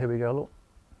 dimorphs. Here we go, look.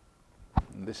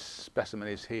 And this specimen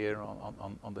is here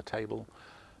on the table.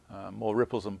 More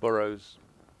ripples and burrows.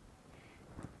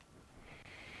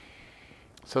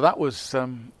 So that was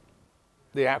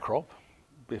the outcrop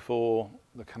before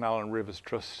the Canal and Rivers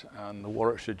Trust and the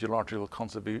Warwickshire Geological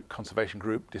Conservation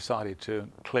Group decided to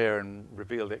clear and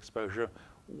reveal the exposure.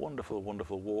 Wonderful,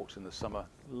 wonderful walks in the summer.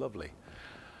 Lovely.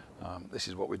 This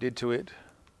is what we did to it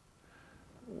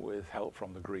with help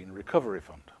from the Green Recovery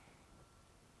Fund.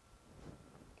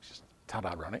 It's just a tad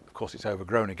ironic. Of course, it's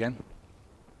overgrown again.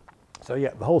 So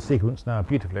yeah, the whole sequence now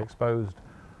beautifully exposed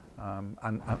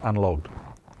and logged.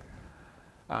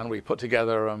 And we put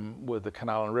together with the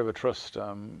Canal and River Trust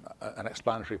an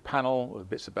explanatory panel with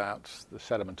bits about the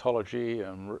sedimentology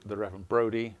and the Reverend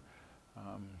Brodie.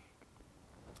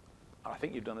 I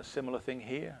think you've done a similar thing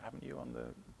here, haven't you, on the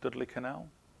Dudley Canal?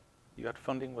 You had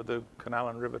funding with the Canal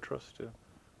and River Trust to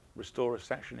restore a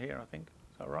section here, I think.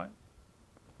 Is that right?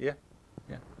 Yeah?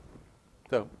 Yeah.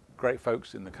 So great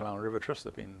folks in the Canal and River Trust.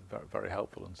 They've been very, very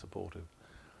helpful and supportive.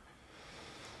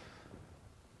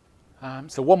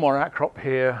 So one more outcrop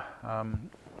here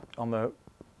on the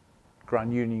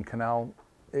Grand Union Canal.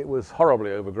 It was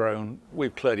horribly overgrown.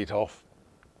 We've cleared it off.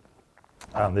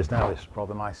 And there's now this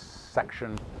rather nice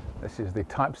section. This is the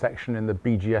type section in the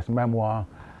BGS memoir.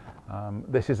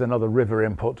 This is another river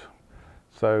input.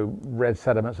 So red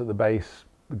sediments at the base,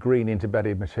 green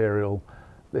interbedded material.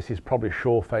 This is probably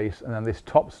shore face. And then this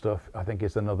top stuff, I think,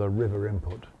 is another river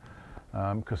input.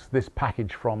 Because this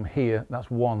package from here,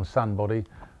 that's one sand body.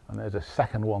 And there's a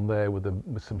second one there with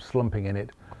some slumping in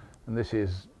it. And this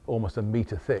is almost a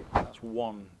metre thick. That's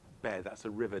one bed. That's a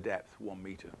river depth, 1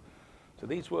 metre. So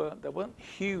they weren't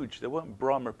huge. They weren't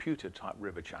Brahmaputra type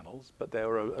river channels, but they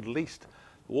were at least,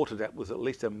 the water depth was at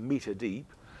least 1 metre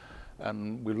deep.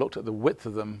 And we looked at the width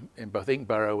of them in both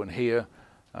Inkbarrow and here,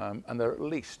 and they're at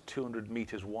least 200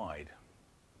 metres wide,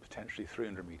 potentially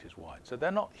 300 metres wide. So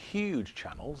they're not huge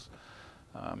channels.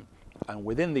 And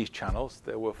within these channels,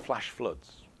 there were flash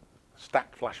floods.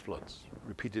 Stacked flash floods,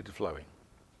 repeated flowing.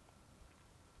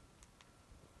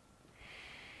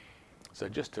 So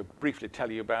just to briefly tell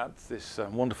you about this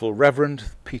wonderful Reverend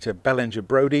Peter Bollinger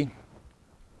Brodie.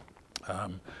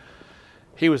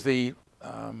 He was the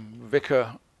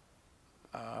vicar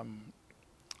in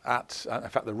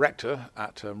fact the rector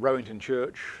at Rowington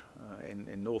Church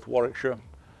in North Warwickshire.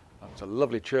 It's a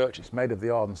lovely church. It's made of the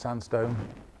Arden Sandstone.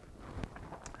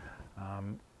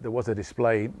 There was a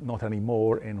display, not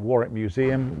anymore, in Warwick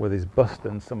Museum with his bust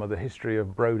and some of the history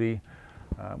of Brodie,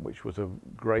 which was a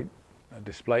great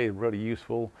display, really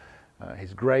useful.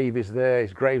 His grave is there.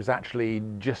 His grave's actually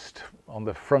just on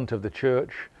the front of the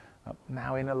church,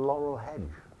 now in a laurel hedge.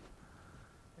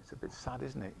 It's a bit sad,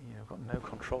 isn't it? You've got no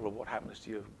control of what happens to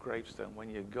your gravestone when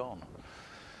you're gone.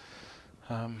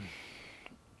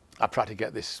 I've tried to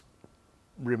get this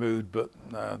removed, but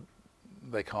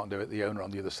they can't do it. The owner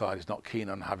on the other side is not keen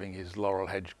on having his laurel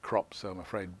hedge cropped, so I'm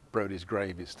afraid Brodie's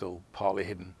grave is still partly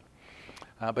hidden.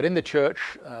 But in the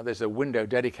church, there's a window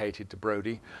dedicated to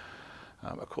Brodie.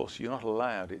 Of course, you're not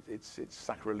allowed, it's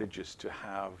sacrilegious to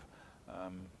have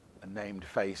a named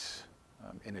face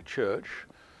in a church.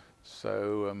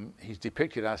 So he's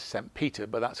depicted as St. Peter,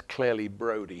 but that's clearly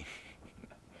Brodie.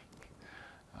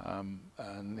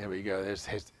 And here we go,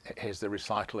 here's the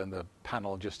recital in the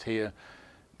panel just here,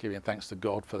 giving thanks to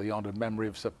God for the honoured memory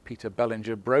of Sir Peter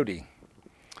Bellinger Brodie,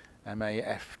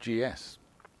 MAFGS,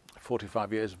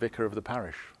 45 years vicar of the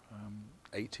parish,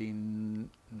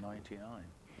 1899.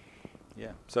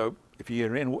 Yeah. So if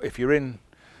you're in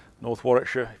North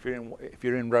Warwickshire, if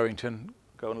you're in Rowington,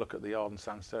 go and look at the Arden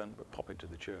Sandstone, but pop into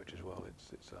the church as well.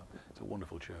 It's a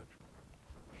wonderful church.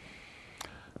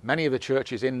 Many of the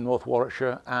churches in North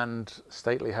Warwickshire and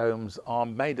stately homes are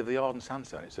made of the Arden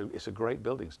Sandstone. It's a great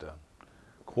building stone.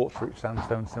 Quartz-rich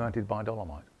sandstone cemented by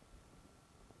dolomite.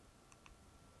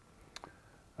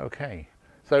 Okay,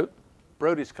 so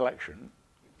Brodie's collection,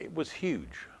 it was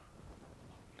huge.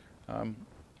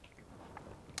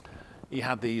 He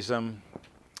had these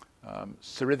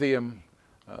cerithium,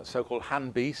 so-called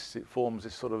hand beasts. It forms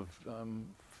this sort of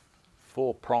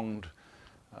four-pronged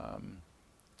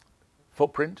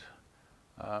footprint.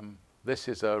 This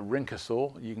is a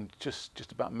rhynchosaur. You can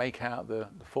just about make out the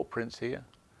footprints here.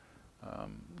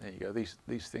 There you go,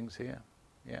 these things here.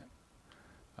 Yeah.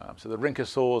 So the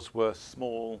rhynchosaurs were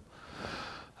small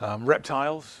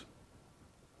reptiles.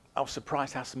 I was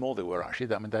surprised how small they were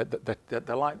actually. I mean,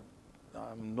 they're like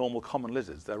normal common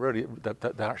lizards. They're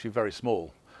actually very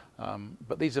small.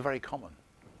 But these are very common.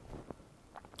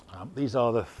 These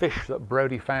are the fish that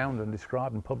Brodie found and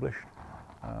described and published.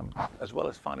 As well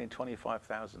as finding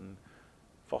 25,000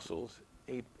 fossils,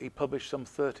 he published some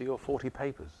 30 or 40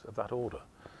 papers of that order.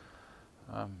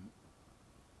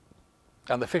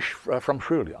 And the fish from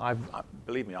Shrewley,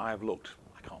 believe me, I have looked.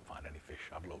 I can't find any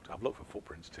fish. I've looked for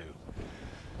footprints too.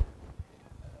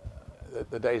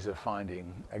 The days of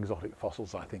finding exotic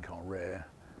fossils, I think, are rare.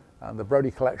 And the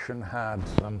Brodie collection had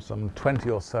some 20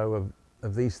 or so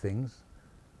of these things,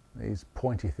 these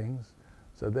pointy things.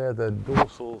 So they're the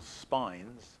dorsal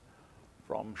spines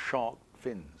from shark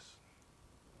fins.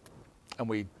 And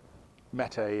we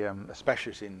met a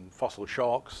specialist in fossil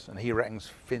sharks, and he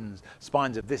reckons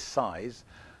spines of this size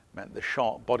meant the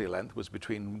shark body length was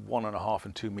between 1.5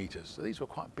 and 2 meters. So these were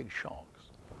quite big sharks.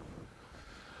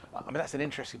 I mean, that's an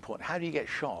interesting point. How do you get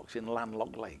sharks in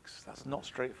landlocked lakes? That's not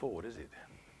straightforward, is it?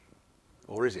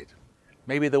 Or is it?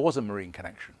 Maybe there was a marine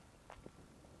connection.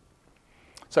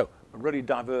 So, a really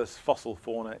diverse fossil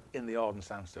fauna in the Arden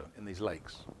Sandstone, in these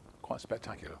lakes. Quite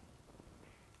spectacular.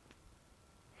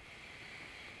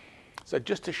 So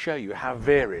just to show you how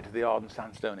varied the Arden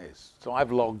Sandstone is. So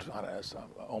I've logged, I don't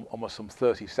know, almost some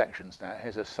 30 sections now.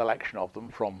 Here's a selection of them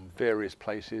from various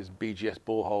places, BGS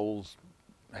boreholes,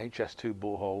 HS2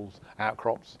 boreholes,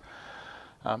 outcrops.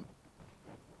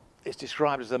 It's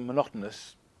described as a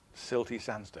monotonous, silty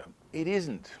sandstone. It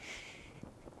isn't.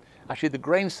 Actually, the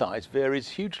grain size varies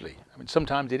hugely. I mean,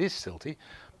 sometimes it is silty,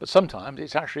 but sometimes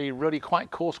it's actually really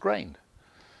quite coarse-grained.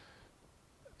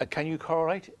 Can you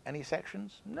correlate any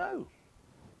sections? No.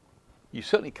 You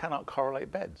certainly cannot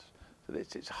correlate beds. So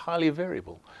it's highly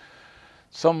variable.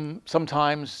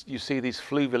 Sometimes you see these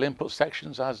fluvial input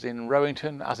sections, as in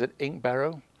Rowington, as at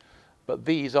Inkbarrow, but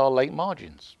these are lake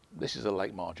margins. This is a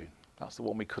lake margin. That's the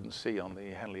one we couldn't see on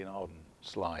the Henley and Arden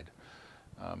slide.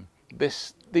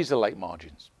 These are lake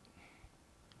margins.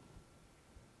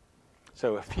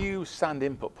 So a few sand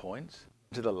input points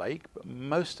to the lake, but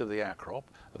most of the outcrop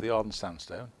of the Arden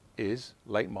Sandstone is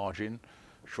lake margin,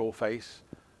 shore face,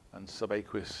 and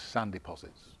subaqueous sand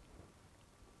deposits.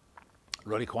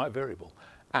 Really quite variable.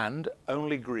 And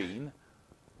only green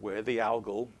where the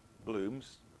algal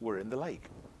blooms were in the lake.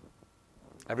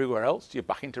 Everywhere else, you're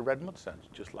back into red mudstones,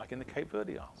 just like in the Cape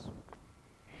Verde Isles.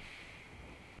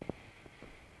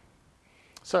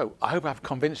 So, I hope I've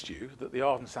convinced you that the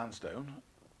Arden Sandstone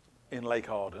in Lake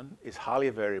Arden is highly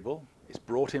variable. It's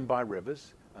brought in by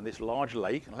rivers, and this large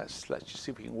lake, and let's just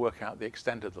see if we can work out the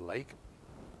extent of the lake.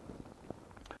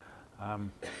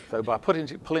 So by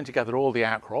pulling together all the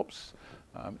outcrops,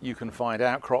 you can find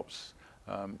outcrops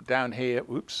down here,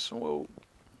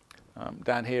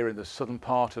 down here in the southern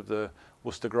part of the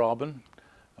Worcester Graben,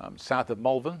 south of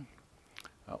Malvern,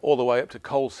 all the way up to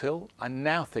Coles Hill. I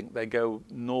now think they go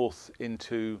north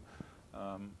into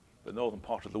the northern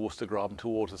part of the Worcester Graben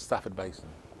towards the Stafford Basin.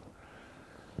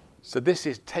 So this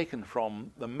is taken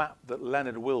from the map that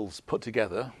Leonard Wills put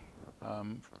together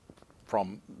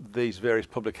from these various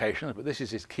publications, but this is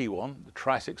his key one, the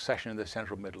Triassic section in the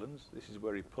Central Midlands. This is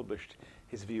where he published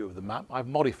his view of the map. I've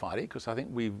modified it because I think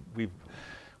we've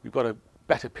got a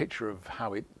better picture of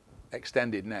how it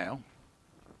extended now.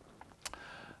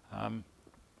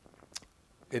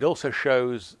 It also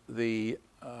shows the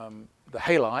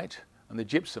halite and the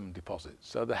gypsum deposits.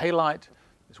 So the halite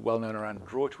is well known around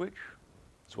Droitwich,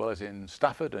 as well as in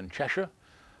Stafford and Cheshire,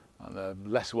 and the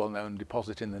less well known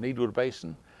deposit in the Needwood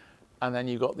Basin. And then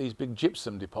you've got these big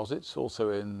gypsum deposits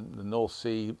also in the North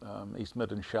Sea, East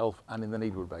Midlands Shelf, and in the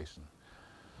Needwood Basin.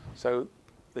 So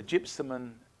the gypsum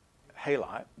and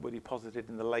halite were deposited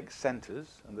in the lake centres,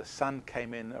 and the sand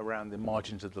came in around the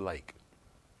margins of the lake.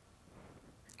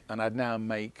 And I'd now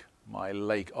make my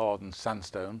Lake Arden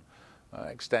Sandstone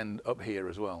extend up here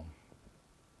as well.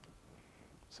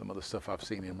 Some of the stuff I've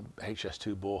seen in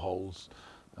HS2 boreholes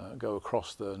go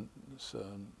across the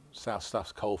South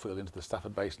Staffs coalfield into the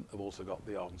Stafford Basin have also got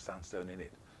the Arden Sandstone in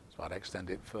it. So I'd extend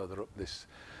it further up this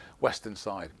western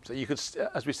side. So you could,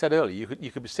 as we said earlier,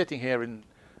 you could be sitting here in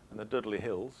the Dudley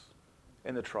Hills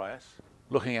in the Trias,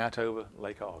 looking out over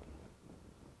Lake Arden.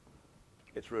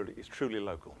 It's truly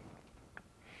local.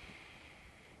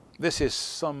 This is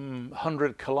some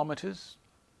 100 kilometres.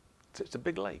 It's a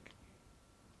big lake,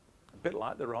 a bit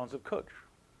like the Rans of Kutch.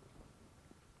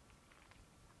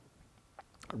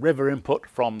 River input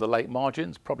from the lake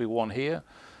margins, probably one here,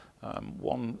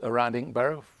 one around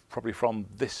Inkbarrow, probably from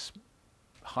this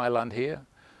highland here,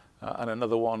 and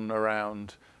another one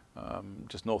around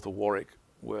just north of Warwick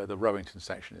where the Rowington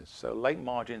section is. So lake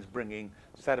margins bringing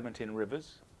sediment in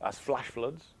rivers as flash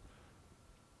floods,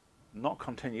 not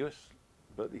continuous,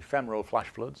 but ephemeral flash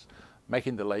floods,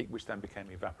 making the lake, which then became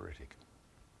evaporitic.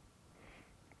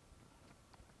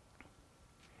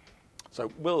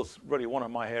 So Will's really one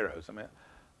of my heroes. I mean,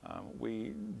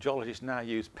 we geologists now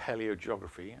use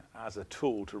paleogeography as a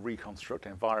tool to reconstruct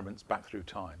environments back through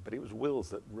time, but it was Wills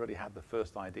that really had the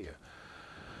first idea.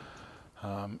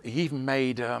 He even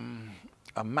made a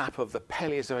map of the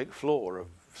Paleozoic floor of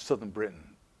southern Britain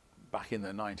back in the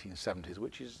 1970s,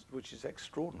 which is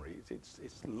extraordinary. It's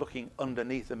looking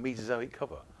underneath a Mesozoic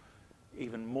cover,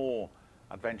 even more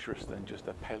adventurous than just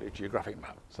a paleogeographic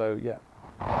map. So yeah,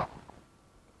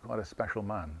 quite a special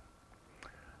man.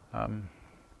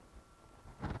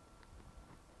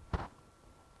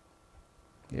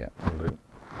 Yeah, will do.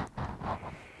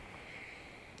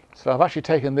 So I've actually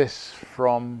taken this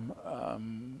from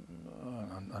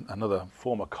another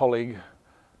former colleague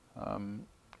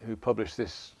who published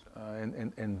this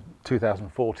in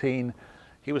 2014.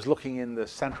 He was looking in the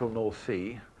central North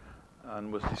Sea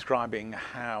and was describing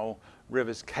how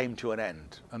rivers came to an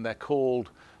end, and they're called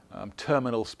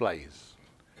terminal splays.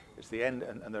 It's the end,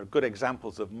 and there are good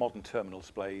examples of modern terminal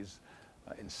splays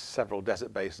in several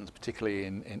desert basins, particularly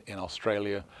in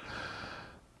Australia.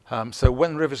 So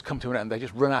when rivers come to an end, they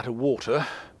just run out of water,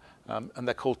 and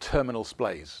they're called terminal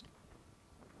splays.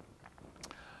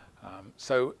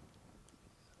 So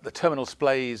the terminal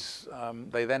splays,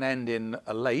 they then end in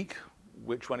a lake,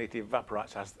 which when it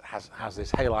evaporates has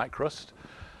this halite crust.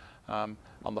 On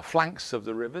the flanks of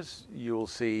the rivers, you'll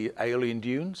see aeolian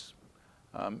dunes.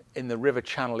 In the river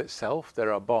channel itself,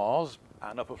 there are bars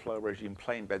and upper flow regime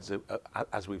plain beds,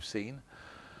 as we've seen.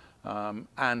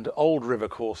 And old river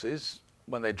courses,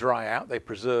 when they dry out, they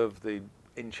preserve the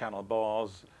in-channel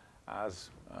bars as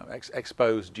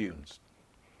exposed dunes.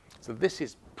 So this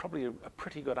is probably a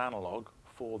pretty good analogue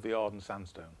for the Arden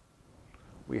Sandstone.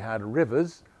 We had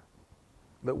rivers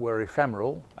that were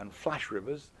ephemeral and flash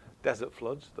rivers, desert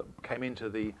floods that came into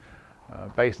the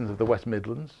basins of the West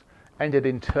Midlands, ended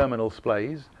in terminal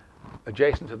splays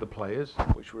adjacent to the players,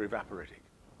 which were evaporating.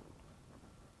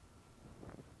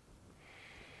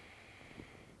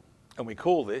 And we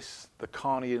call this the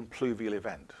Carnian Pluvial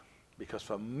event, because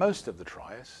for most of the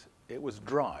Trias, it was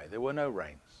dry. There were no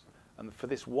rains. And for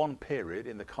this one period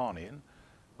in the Carnian,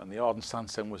 when the Arden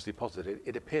Sandstone was deposited,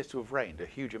 it appears to have rained a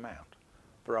huge amount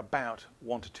for about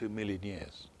 1 to 2 million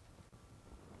years.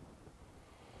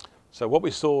 So what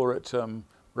we saw at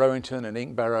Rowington and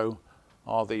Inkbarrow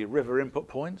are the river input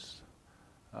points,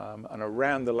 and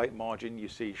around the lake margin you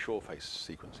see shore face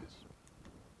sequences.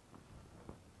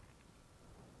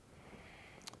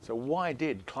 So why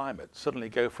did climate suddenly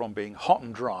go from being hot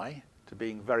and dry to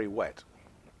being very wet?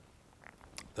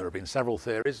 There have been several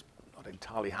theories, not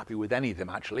entirely happy with any of them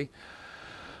actually.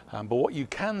 But what you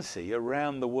can see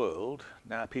around the world,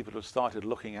 now people have started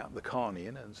looking at the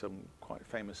Carnian, and some quite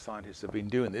famous scientists have been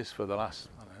doing this for the last,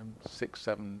 I don't know, 6,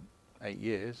 7, 8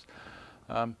 years.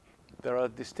 There are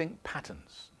distinct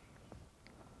patterns.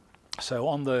 So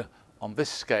on this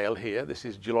scale here, this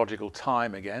is geological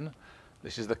time again.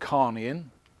 This is the Carnian.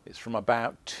 It's from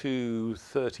about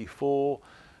 234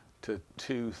 to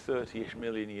 230-ish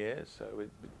million years, so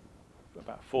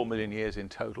about 4 million years in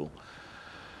total.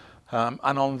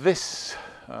 And on this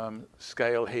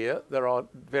scale here, there are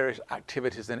various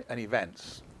activities and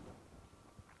events.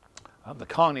 The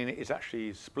Carnian is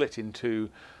actually split into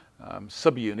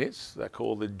subunits. They're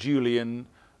called the Julian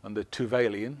and the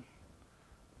Tuvalian.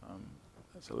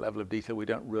 That's a level of detail we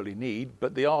don't really need,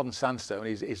 but the Arden Sandstone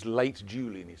is late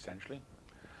Julian essentially.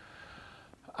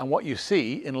 And what you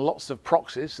see in lots of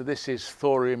proxies, so this is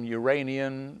thorium,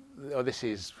 uranium, or this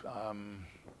is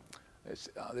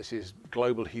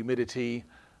global humidity,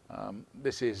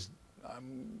 this is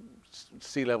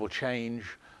sea level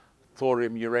change,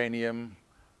 thorium, uranium,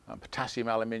 potassium,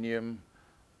 aluminium,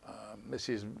 this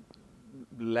is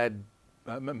lead,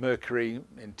 mercury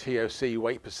in TOC,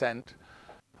 weight percent,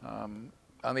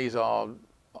 and these are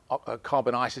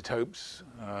carbon isotopes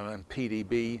and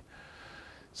PDB.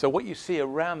 So what you see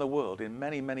around the world in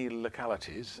many, many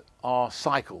localities are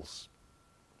cycles.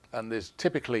 And there's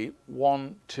typically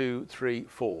 1, 2, 3,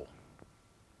 4.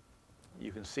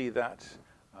 You can see that.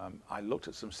 I looked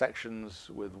at some sections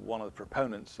with one of the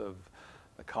proponents of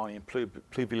the Carnian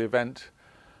Pluvial event,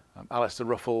 Alistair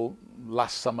Ruffle,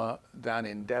 last summer down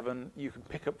in Devon. You can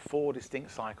pick up 4 distinct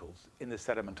cycles in the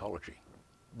sedimentology,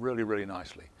 really, really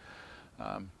nicely.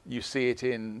 You see it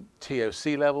in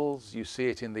TOC levels, you see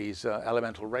it in these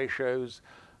elemental ratios,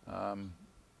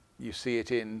 you see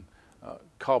it in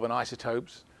carbon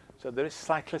isotopes. So there is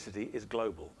cyclicity is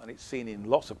global, and it's seen in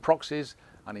lots of proxies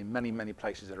and in many, many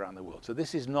places around the world. So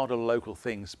this is not a local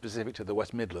thing specific to the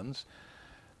West Midlands.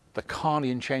 The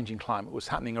Carnian changing climate was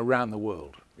happening around the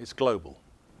world. It's global.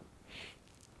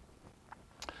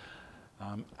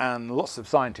 And lots of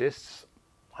scientists,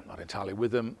 I'm not entirely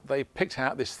with them, they picked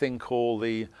out this thing called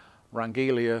the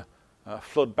Rangelia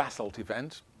flood basalt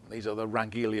event. These are the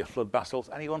Rangelia flood basalts.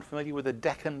 Anyone familiar with the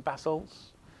Deccan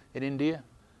basalts in India?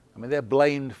 I mean, they're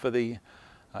blamed for the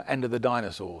end of the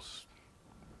dinosaurs,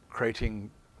 creating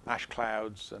ash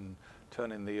clouds and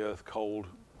turning the earth cold.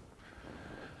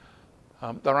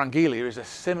 The Rangelia is a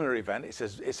similar event. It's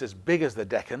as big as the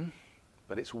Deccan,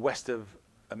 but it's west of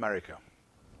America.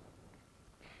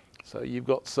 So you've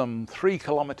got some 3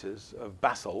 kilometers of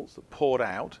basalts that poured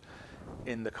out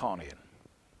in the Carnian.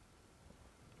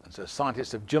 And so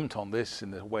scientists have jumped on this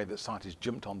in the way that scientists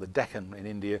jumped on the Deccan in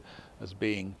India as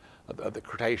being at the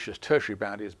Cretaceous tertiary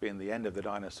boundary as being the end of the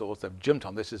dinosaurs. They've jumped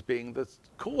on this as being the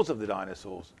cause of the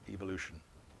dinosaurs' evolution.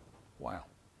 Wow.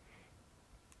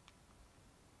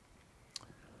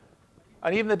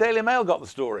 And even the Daily Mail got the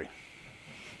story.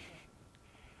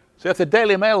 So if the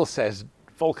Daily Mail says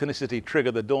volcanicity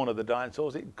triggered the dawn of the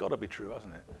dinosaurs, it's got to be true,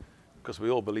 hasn't it? Because we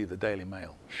all believe the Daily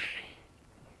Mail.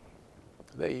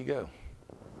 There you go.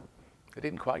 They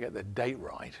didn't quite get the date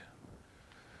right.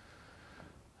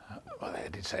 Well, they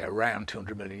did say around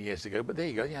 200 million years ago, but there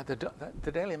you go. Yeah,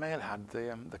 the Daily Mail had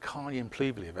the Carnian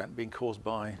Pluvial event being caused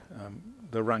by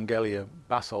the Rangelia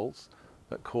basalts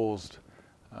that caused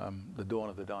the dawn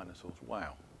of the dinosaurs.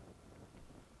 Wow.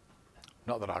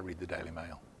 Not that I read the Daily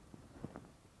Mail.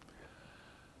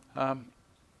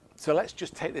 So let's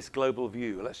just take this global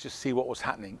view. Let's just see what was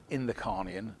happening in the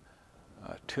Carnian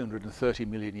 230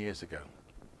 million years ago.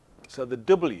 So the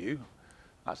W,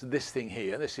 that's this thing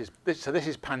here. This is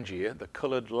Pangaea. The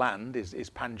coloured land is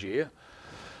Pangaea.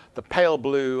 The pale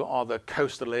blue are the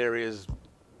coastal areas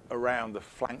around the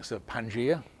flanks of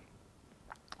Pangaea.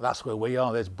 That's where we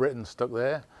are. There's Britain stuck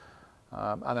there.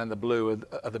 And then the blue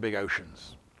are the big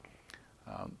oceans.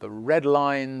 The red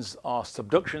lines are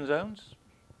subduction zones,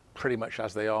 pretty much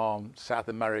as they are South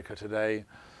America today,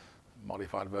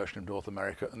 modified version of North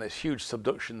America. And there's huge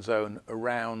subduction zone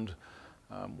around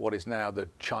what is now the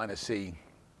China Sea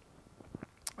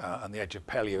and the edge of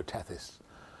Paleotethys.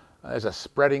 There's a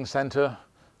spreading centre,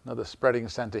 another spreading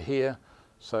centre here.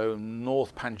 So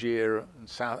North Pangaea and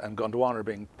South and Gondwana are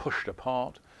being pushed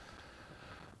apart.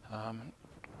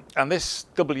 And this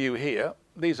W here,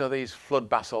 these are these flood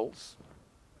basalts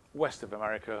west of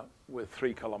America with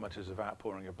 3 kilometers of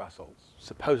outpouring of basalts,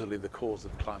 supposedly the cause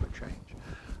of climate change.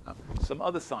 Some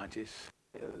other scientists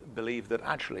believe that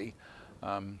actually,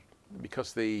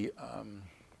 because the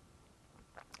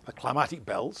The climatic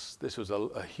belts, this was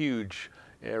a huge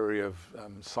area of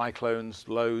cyclones,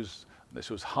 lows, this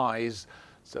was highs.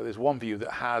 So there's one view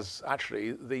that has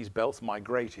actually these belts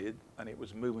migrated and it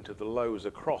was moving to the lows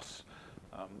across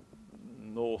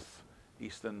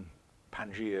northeastern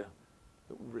Pangaea,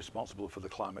 responsible for the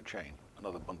climate change.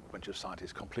 Another bunch of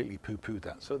scientists completely poo-pooed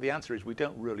that. So the answer is we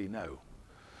don't really know.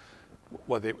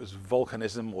 Whether it was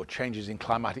volcanism or changes in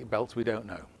climatic belts, we don't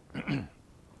know.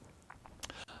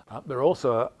 There are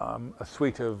also a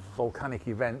suite of volcanic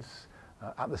events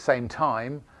at the same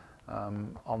time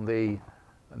on the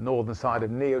northern side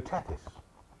of Neo-Tethys.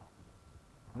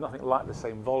 Nothing like the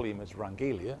same volume as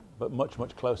Rangelia, but much,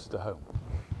 much closer to home.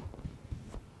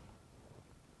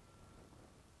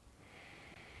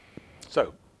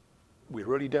 So, we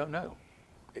really don't know.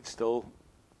 It's still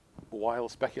wild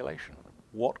speculation.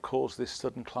 What caused this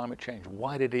sudden climate change?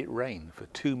 Why did it rain for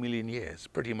 2 million years,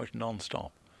 pretty much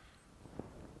non-stop?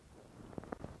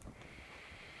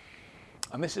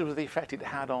 And this was the effect it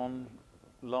had on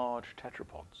large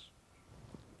tetrapods.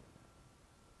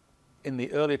 In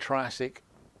the early Triassic,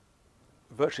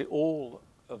 virtually all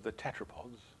of the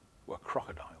tetrapods were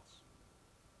crocodiles.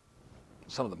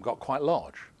 Some of them got quite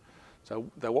large. So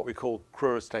they're what we call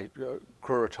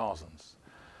crurotarsans.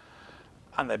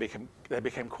 And they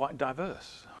became quite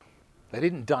diverse. They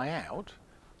didn't die out,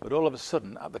 but all of a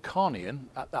sudden at the Carnian,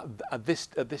 at this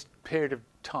period of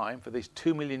time, for these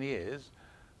 2 million years,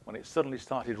 when it suddenly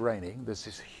started raining, there's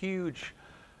this huge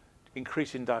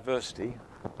increase in diversity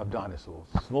of dinosaurs.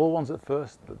 Small ones at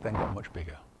first, but then got much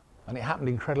bigger. And it happened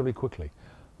incredibly quickly.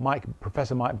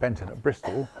 Professor Mike Benton at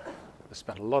Bristol has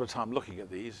spent a lot of time looking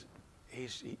at these.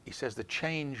 He says the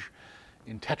change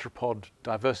in tetrapod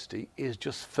diversity is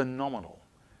just phenomenal.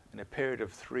 In a period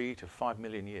of 3 to 5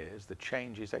 million years, the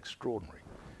change is extraordinary.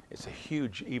 It's a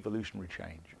huge evolutionary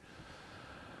change.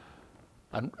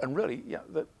 And really, yeah,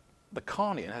 the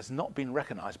Carnian has not been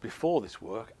recognized before this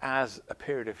work as a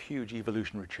period of huge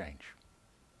evolutionary change.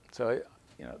 So,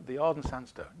 you know, the Arden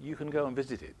Sandstone, you can go and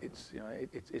visit it. It's, you know,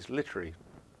 it's literally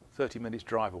 30 minutes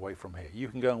drive away from here. You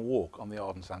can go and walk on the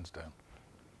Arden Sandstone.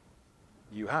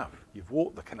 You've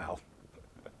walked the canal.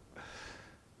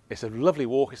 It's a lovely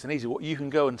walk, it's an easy walk. You can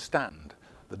go and stand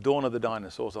the dawn of the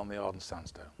dinosaurs on the Arden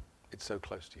Sandstone. It's so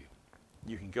close to you.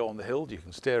 You can go on the hills, you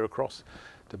can stare across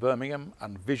to Birmingham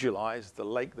and visualize the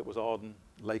lake that was Arden,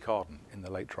 Lake Arden in the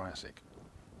late Triassic.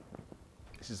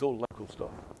 This is all local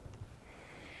stuff.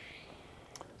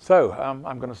 So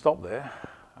I'm going to stop there,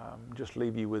 just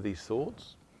leave you with these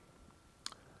thoughts.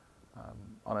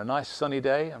 On a nice sunny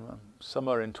day,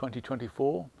 summer in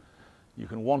 2024, you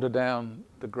can wander down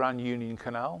the Grand Union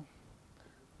Canal,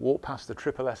 walk past the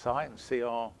Triple SI and see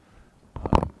our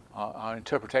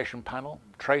interpretation panel,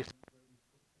 trace,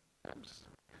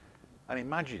 and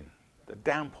imagine the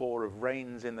downpour of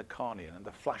rains in the Carnian and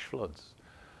the flash floods,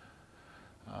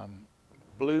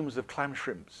 blooms of clam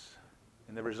shrimps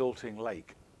in the resulting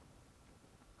lake,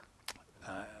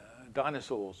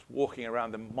 dinosaurs walking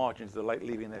around the margins of the lake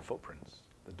leaving their footprints,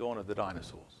 the dawn of the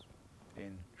dinosaurs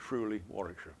in Shrewley,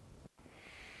 Warwickshire.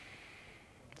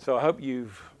 So I hope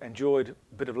you've enjoyed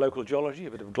a bit of local geology,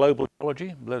 a bit of global geology,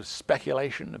 a bit of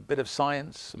speculation, a bit of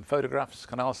science, some photographs,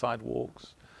 canal side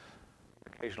walks,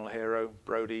 occasional hero,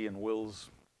 Brodie and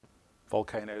Will's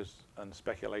volcanoes, and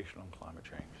speculation on climate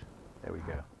change. There we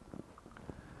go.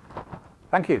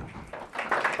 Thank you.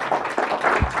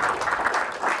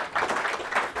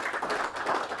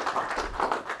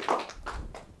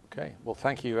 Okay, well,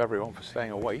 thank you everyone for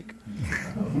staying awake.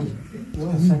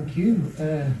 Well, thank you,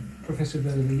 Professor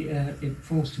Burley. It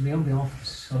falls to me on behalf of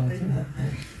society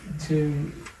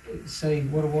to say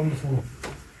what a wonderful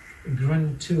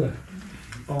grand tour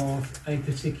of a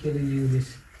particular unit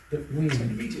that we,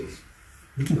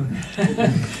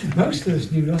 most of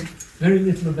us knew very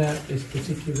little about this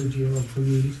particular geological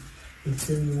unit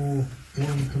until your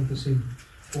all-encompassing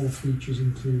all features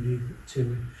included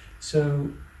to it. So,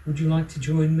 would you like to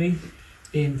join me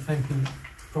in thanking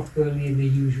Prof Burley in the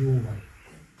usual way?